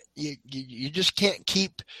can't. You just can't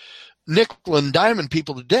keep nickel and diamond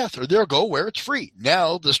people to death, or they'll go where it's free.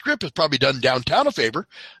 Now the Strip has probably done downtown a favor.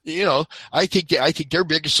 I think their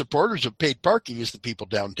biggest supporters of paid parking is the people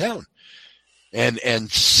downtown. And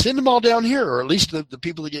send them all down here, or at least the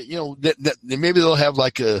people that get, that maybe they'll have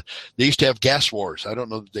they used to have gas wars. I don't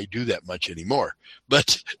know that they do that much anymore,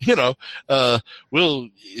 but it's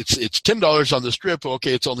 $10 on the Strip.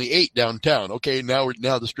 Okay, it's only $8 downtown. Okay, now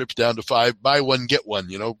the Strip's down to $5. Buy one get one.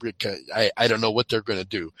 I don't know what they're going to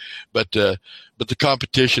do, but the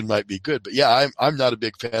competition might be good. But yeah, I'm not a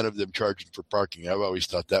big fan of them charging for parking. I've always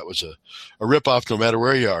thought that was a ripoff, no matter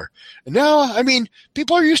where you are. And now,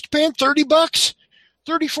 people are used to paying $30,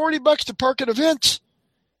 $40 to park at events.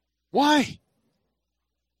 Why?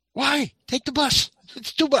 Take the bus.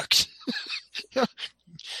 It's $2.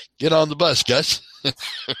 Get on the bus, Gus.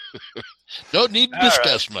 Don't need to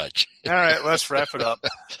discuss much. All right, let's wrap it up.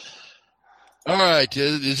 All right,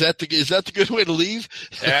 is that the good way to leave?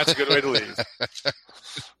 Yeah, that's a good way to leave.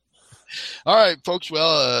 All right, folks.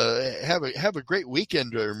 Well, have a great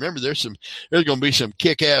weekend. Remember, there's going to be some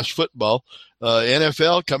kick-ass football.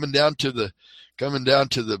 NFL coming down to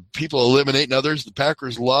the people eliminating others. The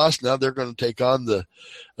Packers lost. Now they're going to take on the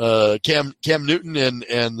Cam Newton and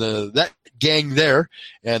that gang there,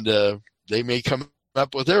 and they may come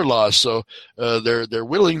up with their loss. So they're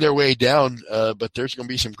whittling their way down, but there's going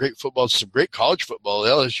to be some great football, some great college football.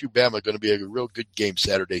 LSU Bama going to be a real good game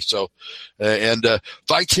Saturday. So and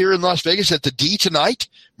fights here in Las Vegas at the D tonight.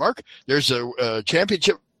 Mark, there's a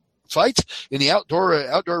championship fights in the outdoor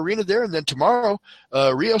arena there. And then tomorrow,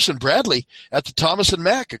 Rios and Bradley at the Thomas and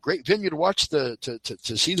Mack, a great venue to watch to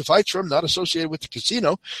see the fights from, not associated with the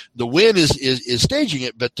casino. The Wynn is staging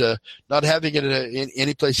it, but not having it in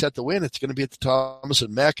any place at the Wynn. It's going to be at the Thomas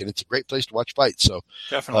and Mack, and it's a great place to watch fights. So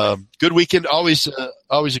definitely good weekend. Always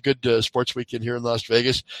a good sports weekend here in Las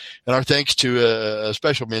Vegas. And our thanks to a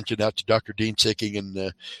special mention out to Dr. Dean Sicking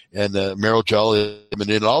and Merrill Jolly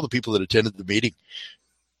and all the people that attended the meeting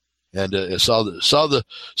and saw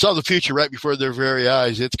the future right before their very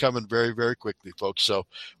eyes. It's coming very, very quickly, folks. So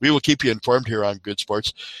we will keep you informed here on Good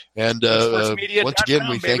Sports. And once again,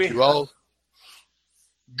 we thank you all.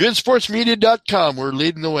 GoodSportsMedia.com. We're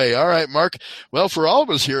leading the way. All right, Mark. Well, for all of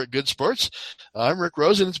us here at Good Sports, I'm Rick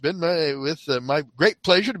Rosen. It's been my great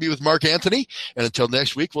pleasure to be with Mark Anthony. And until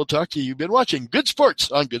next week, we'll talk to you. You've been watching Good Sports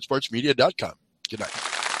on GoodSportsMedia.com. Good night.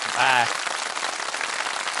 Bye.